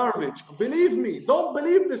 Full of garbage. Believe me. Don't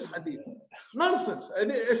believe this hadith. Nonsense.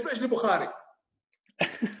 Especially Bukhari.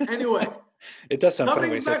 Anyway. It does sound funny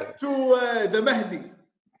when you say that. Coming back to the Mahdi,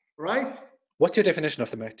 right? What's your definition of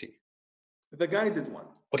the Mahdi? The guided one.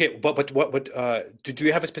 Okay, but what do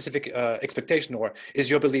you have a specific expectation, or is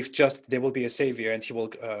your belief just there will be a savior and he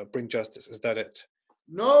will bring justice? Is that it?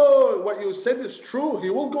 No, what you said is true. He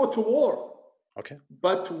will go to war. Okay.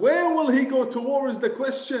 But where will he go to war is the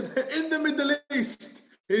question. In the Middle East.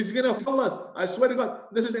 He's going to tell us, I swear to God,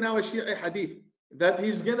 this is in our Shia hadith, that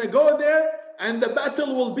he's going to go there and the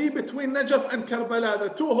battle will be between Najaf and Karbala, the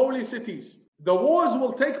two holy cities. The wars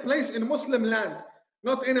will take place in Muslim land,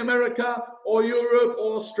 not in America or Europe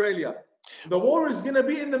or Australia. The war is going to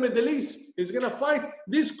be in the Middle East. He's going to fight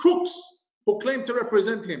these crooks who claim to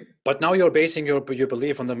represent him. But now you're basing your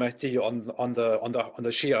belief on the Mahdi on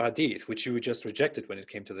the Shia hadith, which you just rejected when it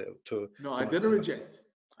came to the. No, I didn't reject.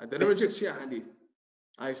 I didn't reject Shia hadith.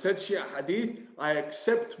 I said Shia hadith, I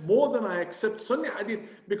accept more than I accept Sunni hadith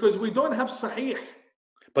because we don't have Sahih.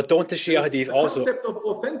 But don't the Shia hadith also... The concept of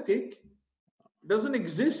authentic doesn't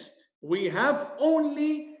exist. We have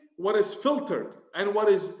only what is filtered and what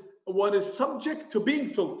is subject to being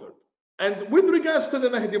filtered. And with regards to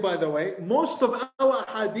the Mahdi, by the way, most of our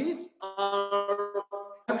hadith are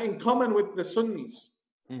in common with the Sunnis.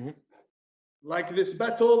 Mm-hmm. Like this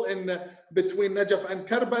battle between Najaf and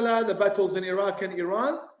Karbala, the battles in Iraq and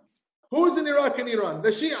Iran. Who's in Iraq and Iran? The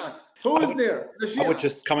Shia. Who is there? The Shia. I would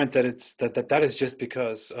just comment that that is just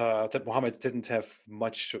because that Muhammad didn't have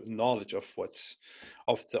much knowledge of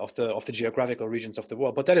the geographical regions of the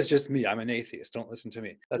world. But that is just me. I'm an atheist. Don't listen to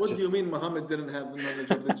me. What do you mean Muhammad didn't have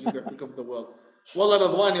knowledge of the geographic of the world? Wallah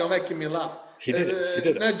Radwan, you're making me laugh. He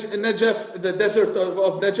didn't. Najaf, the desert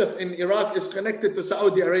of Najaf in Iraq is connected to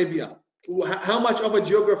Saudi Arabia. How much of a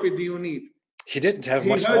geography do you need? He didn't have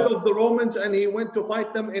much. He heard of the Romans and he went to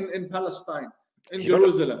fight them in Palestine, in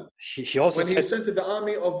Jerusalem. He also he sent to the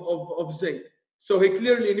army of Zayd. So he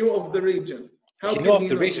clearly knew of the region. He knew of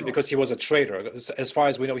the region because he was a trader. As far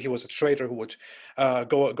as we know, he was a trader who would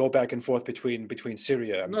go back and forth between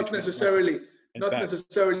Syria. Not necessarily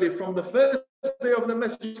from the first day of the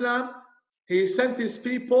Message of Islam. He sent his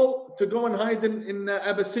people to go and hide in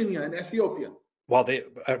Abyssinia, in Ethiopia. Well,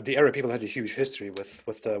 the Arab people had a huge history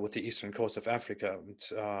with the eastern coast of Africa.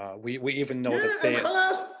 And, we even know that they.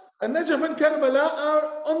 And Najaf and Karbala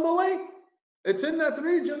are on the way. It's in that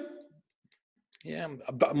region. Yeah,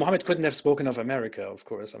 but Muhammad couldn't have spoken of America, of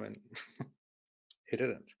course. I mean, he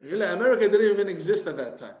didn't. America didn't even exist at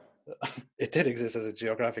that time. It did exist as a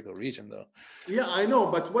geographical region, though. Yeah, I know,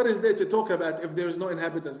 but what is there to talk about if there's no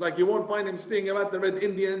inhabitants? Like, you won't find him speaking about the Red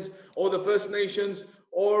Indians or the First Nations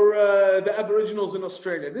or the Aboriginals in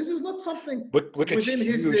Australia. This is not something within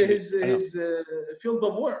his field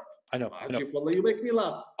of work. I know. Well, you make me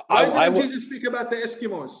laugh. Why didn't Jesus speak about the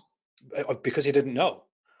Eskimos? Because he didn't know.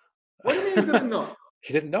 What do you mean he didn't know?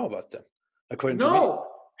 He didn't know about them, according to me. No,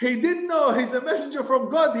 he didn't know. He's a messenger from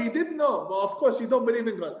God. He didn't know. Well, of course, you don't believe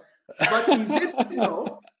in God. But he did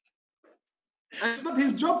know. And it's not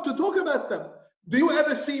his job to talk about them. Do you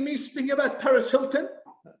ever see me speaking about Paris Hilton?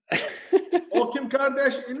 Or Kim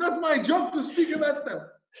Kardashian? It's not my job to speak about them.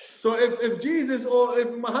 So if Jesus or if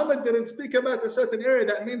Muhammad didn't speak about a certain area,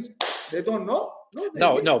 that means they don't know?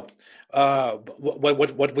 No.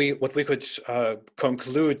 What we could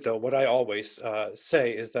conclude, though, what I always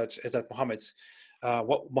say is that Muhammad's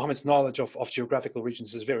what Muhammad's knowledge of geographical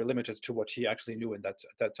regions is very limited to what he actually knew in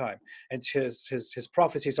that time, and his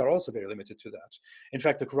prophecies are also very limited to that. In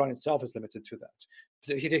fact, the Quran itself is limited to that.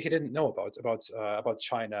 He didn't know about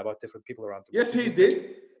China, about different people around the world. Yes, he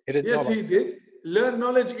did. He didn't Yes, know he did. Learn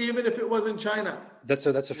knowledge even if it was in China. That's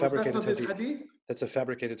a Was fabricated that not his hadith. hadith? That's a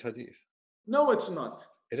fabricated hadith. No, it's not.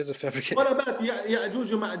 It is a fabricated. What about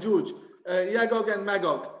Ya'juj and Ma'juj, Yagog and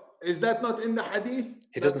Magog? Is that not in the hadith?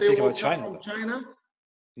 He doesn't that they speak will about come China, from though. China?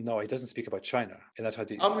 No, he doesn't speak about China in that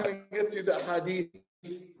hadith. I'm going to get you the hadith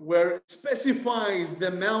where it specifies the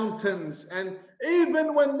mountains, and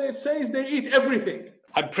even when it says they eat everything.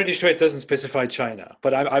 I'm pretty sure it doesn't specify China,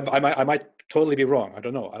 but I might totally be wrong. I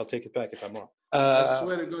don't know. I'll take it back if I'm wrong. I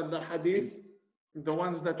swear to God, the hadith, the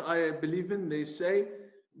ones that I believe in, they say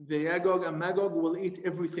the Yagog and Magog will eat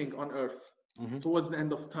everything on earth towards the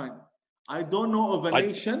end of time. I don't know of a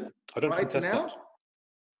nation right now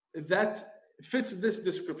that fits this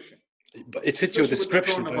description. But it fits your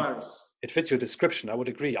description. It fits your description. I would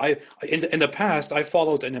agree. In the past, I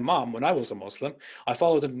followed an imam when I was a Muslim. I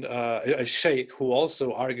followed a sheikh who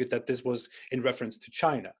also argued that this was in reference to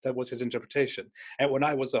China. That was his interpretation. And when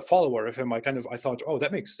I was a follower of him, I thought, oh,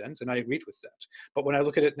 that makes sense, and I agreed with that. But when I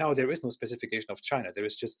look at it now, there is no specification of China. There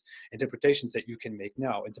is just interpretations that you can make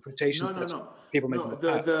now. Interpretations that people made in the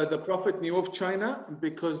past. The Prophet knew of China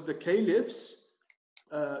because the caliphs,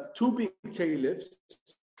 two big caliphs,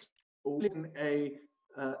 in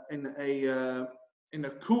a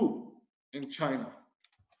coup in China.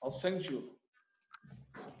 I'll send you.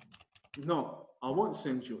 No, I won't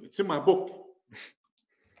send you. It's in my book.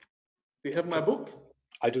 Do you have my book?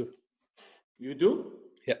 I do. You do?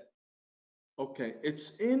 Yeah. Okay.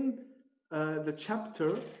 It's in the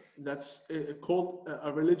chapter that's called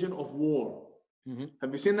A Religion of War.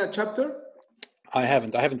 Have you seen that chapter? I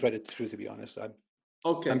haven't read it through, to be honest.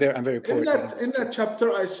 Okay. I'm very poor. In that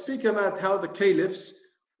chapter, I speak about how the caliphs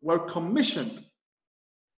were commissioned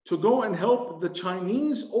to go and help the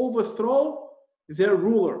Chinese overthrow their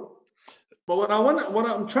ruler. But what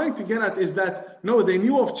I'm trying to get at is that no, they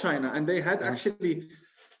knew of China and they had actually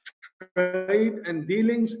trade and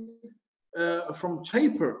dealings from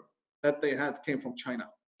paper that they had came from China.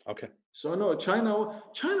 Okay. So no, China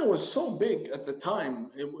was so big at the time.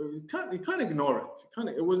 You can't ignore it.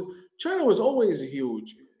 China was always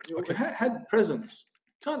huge. It had presence.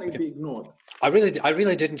 Can't be ignored. I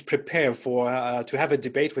really didn't prepare for to have a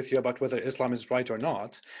debate with you about whether Islam is right or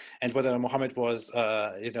not, and whether Muhammad was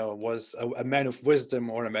a man of wisdom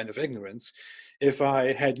or a man of ignorance. If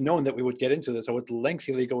I had known that we would get into this, I would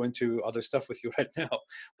lengthily go into other stuff with you right now.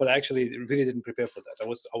 But I actually really didn't prepare for that. I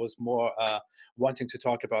was more wanting to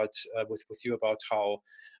talk about with you about how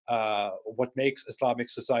what makes Islamic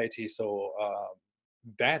society so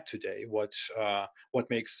bad today. What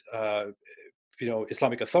makes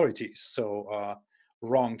Islamic authorities so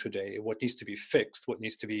wrong today. What needs to be fixed. What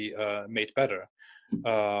needs to be made better.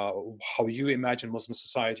 How you imagine Muslim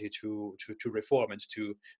society to reform and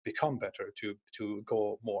to become better, to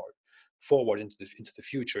go more forward into the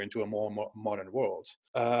future, into a more modern world.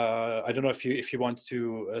 I don't know if you want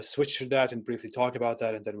to switch to that and briefly talk about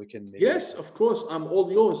that, and then we can. Yes, of course. I'm all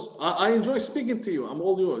yours. I enjoy speaking to you. I'm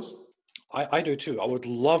all yours. I do too. I would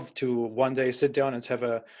love to one day sit down and have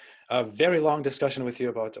a very long discussion with you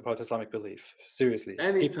about Islamic belief. Seriously.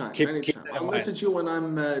 Anytime. I'll message you when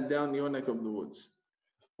I'm down your neck of the woods.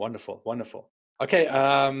 Wonderful. Okay,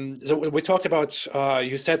 so we talked about.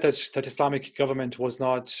 You said that Islamic government was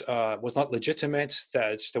not legitimate.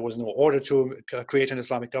 That there was no order to create an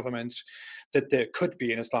Islamic government. That there could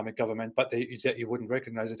be an Islamic government, but that you wouldn't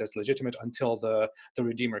recognize it as legitimate until the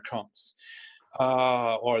Redeemer comes,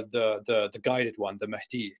 or the guided one, the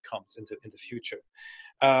Mahdi, comes in the future.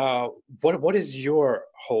 What is your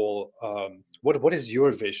whole what is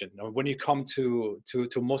your vision when you come to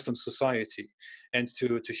Muslim society and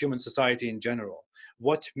to human society in general?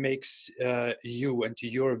 What makes you and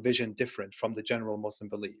your vision different from the general Muslim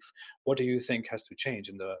belief? What do you think has to change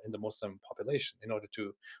in the Muslim population in order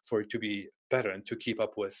for it to be better and to keep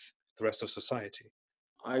up with the rest of society?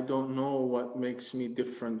 I don't know what makes me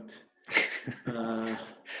different.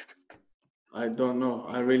 I don't know.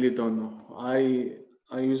 I really don't know.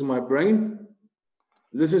 I use my brain.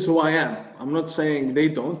 This is who I am. I'm not saying they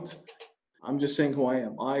don't. I'm just saying who I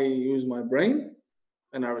am. I use my brain,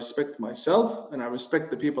 and I respect myself, and I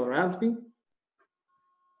respect the people around me.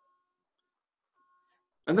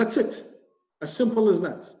 And that's it. As simple as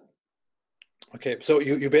that. Okay, so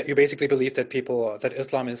you basically believe that that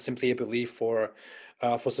Islam is simply a belief for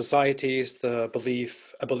societies, a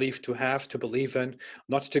belief to have, to believe in,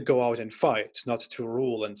 not to go out and fight, not to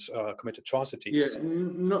rule and commit Yeah, atrocities.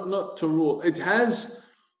 not to rule. It has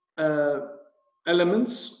uh,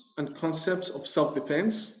 elements and concepts of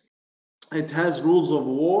self-defense. It has rules of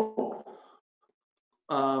war.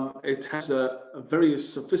 It has a very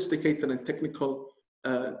sophisticated and technical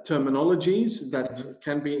terminologies that Hmm.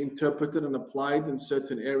 can be interpreted and applied in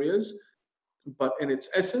certain areas. But in its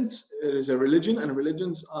essence, it is a religion, and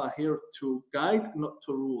religions are here to guide, not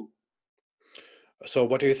to rule. So,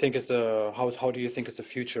 what do you think is how do you think is the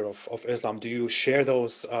future of Islam? Do you share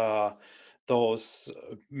those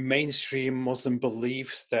mainstream Muslim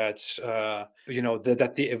beliefs that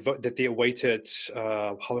that the awaited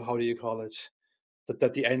how do you call it,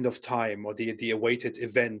 that the end of time or the awaited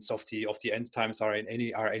events of the end times are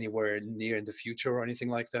anywhere near in the future or anything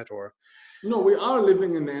like that, or No, we are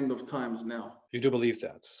living in the end of times now. you do believe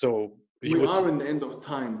that? So you We would are in the end of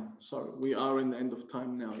time. Sorry, we are in the end of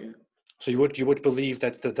time now. Yeah. you would believe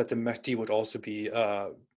that the Mahdi would also be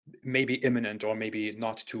maybe imminent or maybe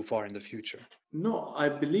not too far in the future. No, I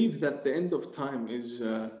believe that the end of time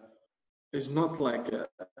is not like a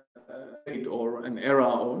date or an era.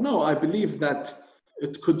 Or no, I believe that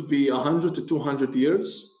it could be 100 to 200 years.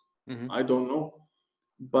 Hmm. I don't know,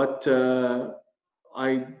 but I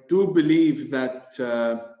do believe that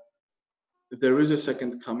there is a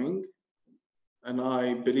second coming, and I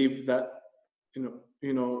believe that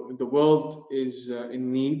the world is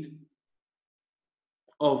in need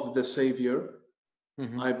of the Savior.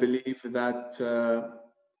 Hmm. I believe that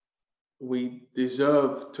we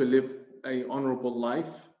deserve to live a honorable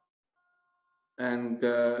life, and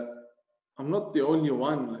I'm not the only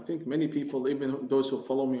one. I think many people, even those who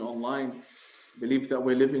follow me online, believe that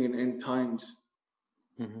we're living in end times.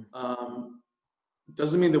 Hmm.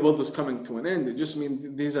 Doesn't mean the world is coming to an end. It just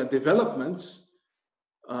means these are developments,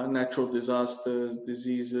 natural disasters,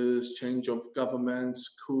 diseases, change of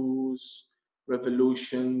governments, coups,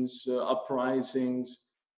 revolutions, uprisings.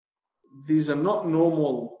 These are not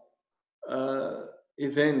normal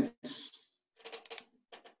events,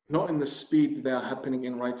 not in the speed they are happening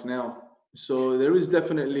in right now. So there is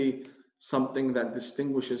definitely something that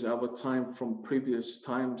distinguishes our time from previous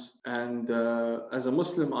times. And as a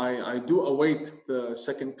Muslim, I do await the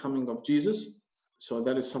second coming of Jesus. So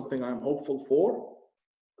that is something I'm hopeful for.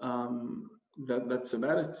 That's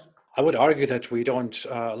about it. I would argue that we don't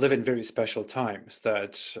live in very special times.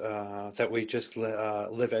 That we just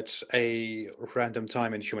live at a random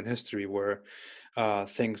time in human history where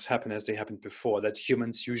things happen as they happened before. That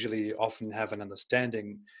humans usually often have an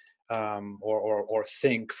understanding or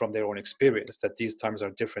think from their own experience that these times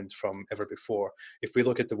are different from ever before. If we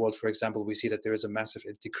look at the world, for example, we see that there is a massive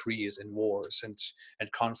decrease in wars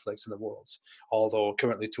and conflicts in the world. Although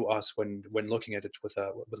currently, to us, when looking at it with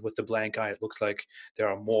the blank eye, it looks like there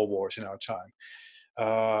are more wars in our time.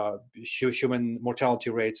 Human mortality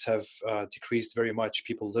rates have decreased very much.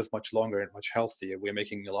 People live much longer and much healthier. We're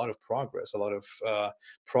making a lot of progress,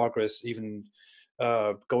 even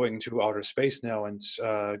going to outer space now and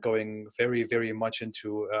going very, very much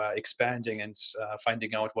into expanding and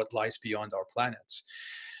finding out what lies beyond our planet.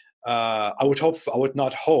 I would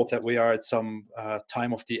not hope that we are at some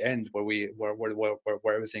time of the end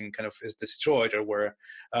where everything kind of is destroyed or where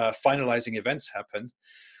finalizing events happen.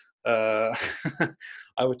 Uh,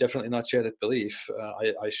 I would definitely not share that belief.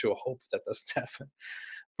 I sure hope that doesn't happen.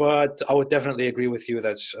 But I would definitely agree with you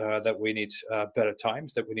that we need better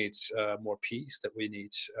times, that we need more peace, that we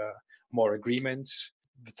need more agreement,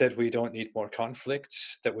 that we don't need more conflict,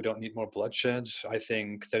 that we don't need more bloodshed. I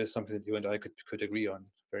think that is something that you and I could agree on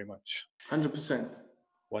very much. 100%.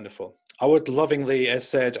 Wonderful. I would lovingly, as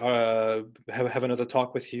said, have another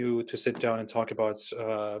talk with you to sit down and talk about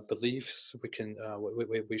beliefs. We can,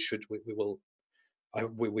 we should, we will,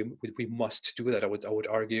 we must do that. I would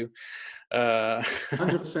argue. Uh,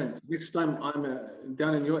 100%. Next time I'm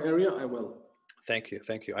down in your area, I will. Thank you.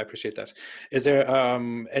 I appreciate that. Is there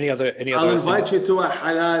any I'll other thing? invite you to a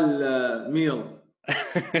halal meal.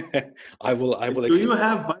 I will Do you accept.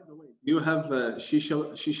 have, by the way, do you have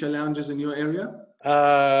shisha lounges in your area?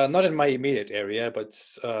 Not in my immediate area, but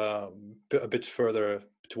a bit further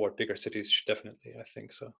toward bigger cities, definitely. I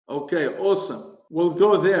think so. Okay, awesome. We'll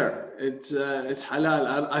go there. It's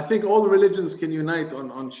halal. I think all religions can unite on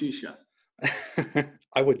shisha.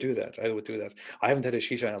 I would do that. I would do that. I haven't had a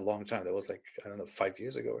shisha in a long time. That was like, I don't know, 5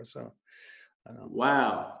 years ago or so. I know,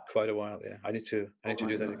 Wow. quite a while. Yeah, I Oh need to my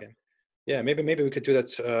do that God. again. Yeah, maybe we could do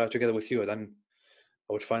that together with you. Then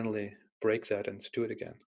I would finally break that and do it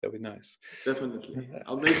again. That'd be nice. Definitely.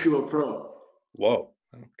 I'll make you a pro. Whoa.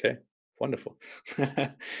 Okay. Wonderful.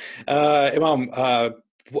 Imam,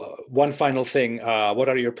 one final thing. What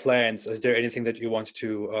are your plans? Is there anything that you want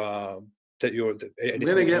to I'm anything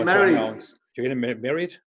gonna that you get want to married, announce? You're getting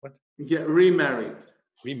married? What? get remarried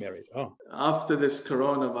Remarried? Oh, after this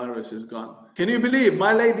coronavirus is gone. Can you believe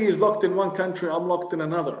my lady is locked in one country, I'm locked in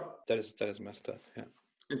another? that is messed up. Yeah.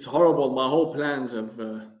 It's horrible. My whole plans have,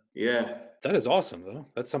 yeah. That is awesome, though.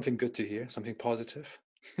 That's something good to hear. Something positive.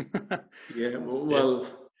 Yeah, Yeah. well,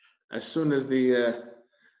 as soon as the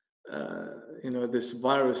this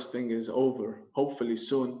virus thing is over, hopefully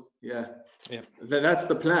soon. Yeah, Yeah. that's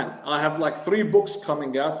the plan. I have like 3 books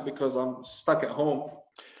coming out because I'm stuck at home,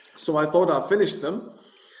 so I thought I'd finish them.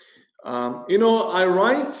 I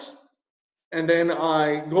write, and then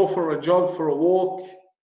I go for a jog, for a walk,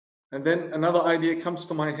 and then another idea comes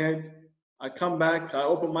to my head. I come back, I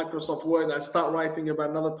open Microsoft Word, I start writing about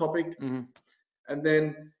another topic. Mm-hmm. And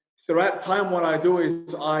then throughout time, what I do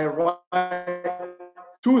is I write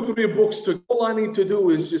 2 or 3 books. All I need to do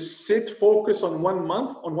is just sit, focus on 1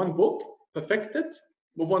 month, on one book, perfect it,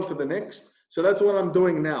 move on to the next. So that's what I'm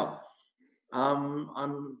doing now. I'm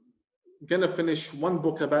going to finish 1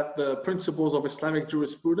 book about the principles of Islamic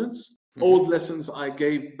jurisprudence, old lessons I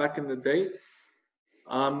gave back in the day.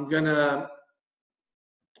 I'm going to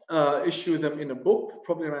issue them in a book,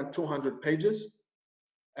 probably around 200 pages.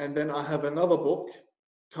 And then I have another book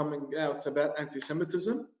coming out about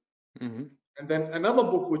anti-Semitism. Mm-hmm. And then another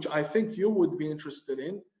book, which I think you would be interested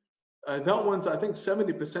in. That one's, I think,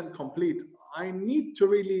 70% complete. I need to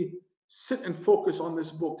really sit and focus on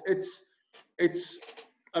this book. It's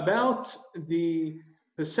about the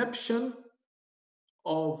perception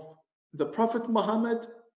of the Prophet Muhammad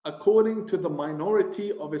according to the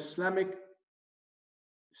minority of Islamic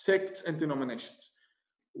sects and denominations.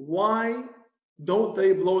 Why don't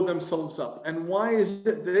they blow themselves up? And why is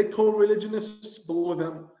it they co-religionists blow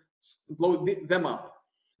them up?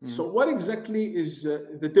 Mm-hmm. So what exactly is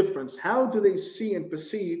the difference? How do they see and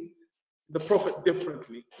perceive the Prophet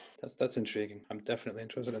differently? That's intriguing. I'm definitely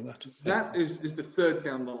interested in that. That is the third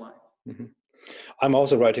down the line. Mm-hmm. I'm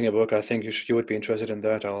also writing a book. I think you would be interested in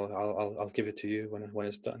that. I'll give it to you when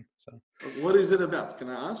it's done. So, what is it about? Can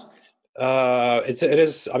I ask? It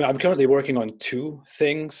is. I mean, I'm currently working on 2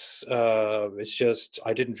 things. It's just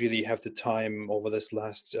I didn't really have the time over this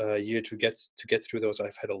last year to get through those.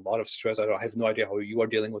 I've had a lot of stress. I have no idea how you are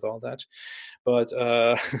dealing with all that, but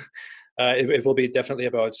it will be definitely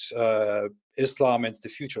about Islam and the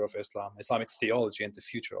future of Islam, Islamic theology and the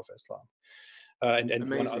future of Islam, and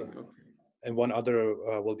Amazing. one other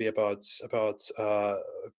will be about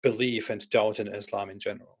belief and doubt in Islam in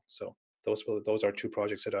general. So those are 2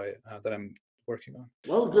 projects that I'm working on.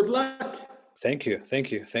 Well, good luck. Thank you.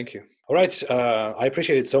 All right, I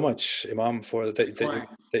appreciate it so much, Imam, for that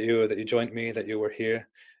you joined me, that you were here.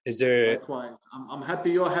 Is there? Likewise. I'm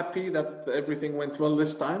happy you're happy that everything went well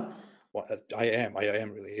this time. Well, I am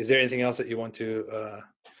really. Is there anything else that you want to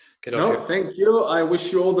get off No, here? thank you. I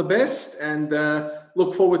wish you all the best, and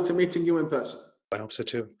look forward to meeting you in person. I hope so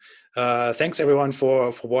too. Thanks everyone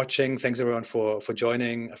for watching. Thanks everyone for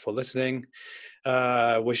joining, for listening.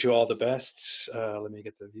 Wish you all the best. Let me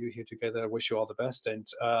get the view here together. Wish you all the best, and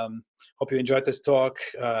hope you enjoyed this talk.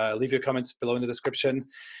 Leave your comments below in the description.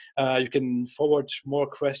 You can forward more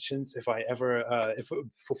questions if I ever,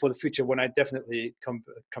 for the future, when I definitely come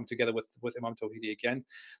together with Imam Tawhidi again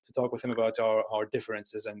to talk with him about our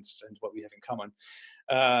differences and what we have in common.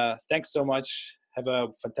 Thanks so much. Have a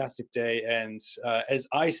fantastic day, and as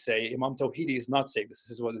I say, Imam Tawhidi is not saying this.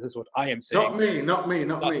 This is what I am saying. Not me.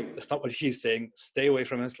 That's not what he's saying. Stay away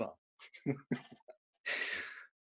from Islam.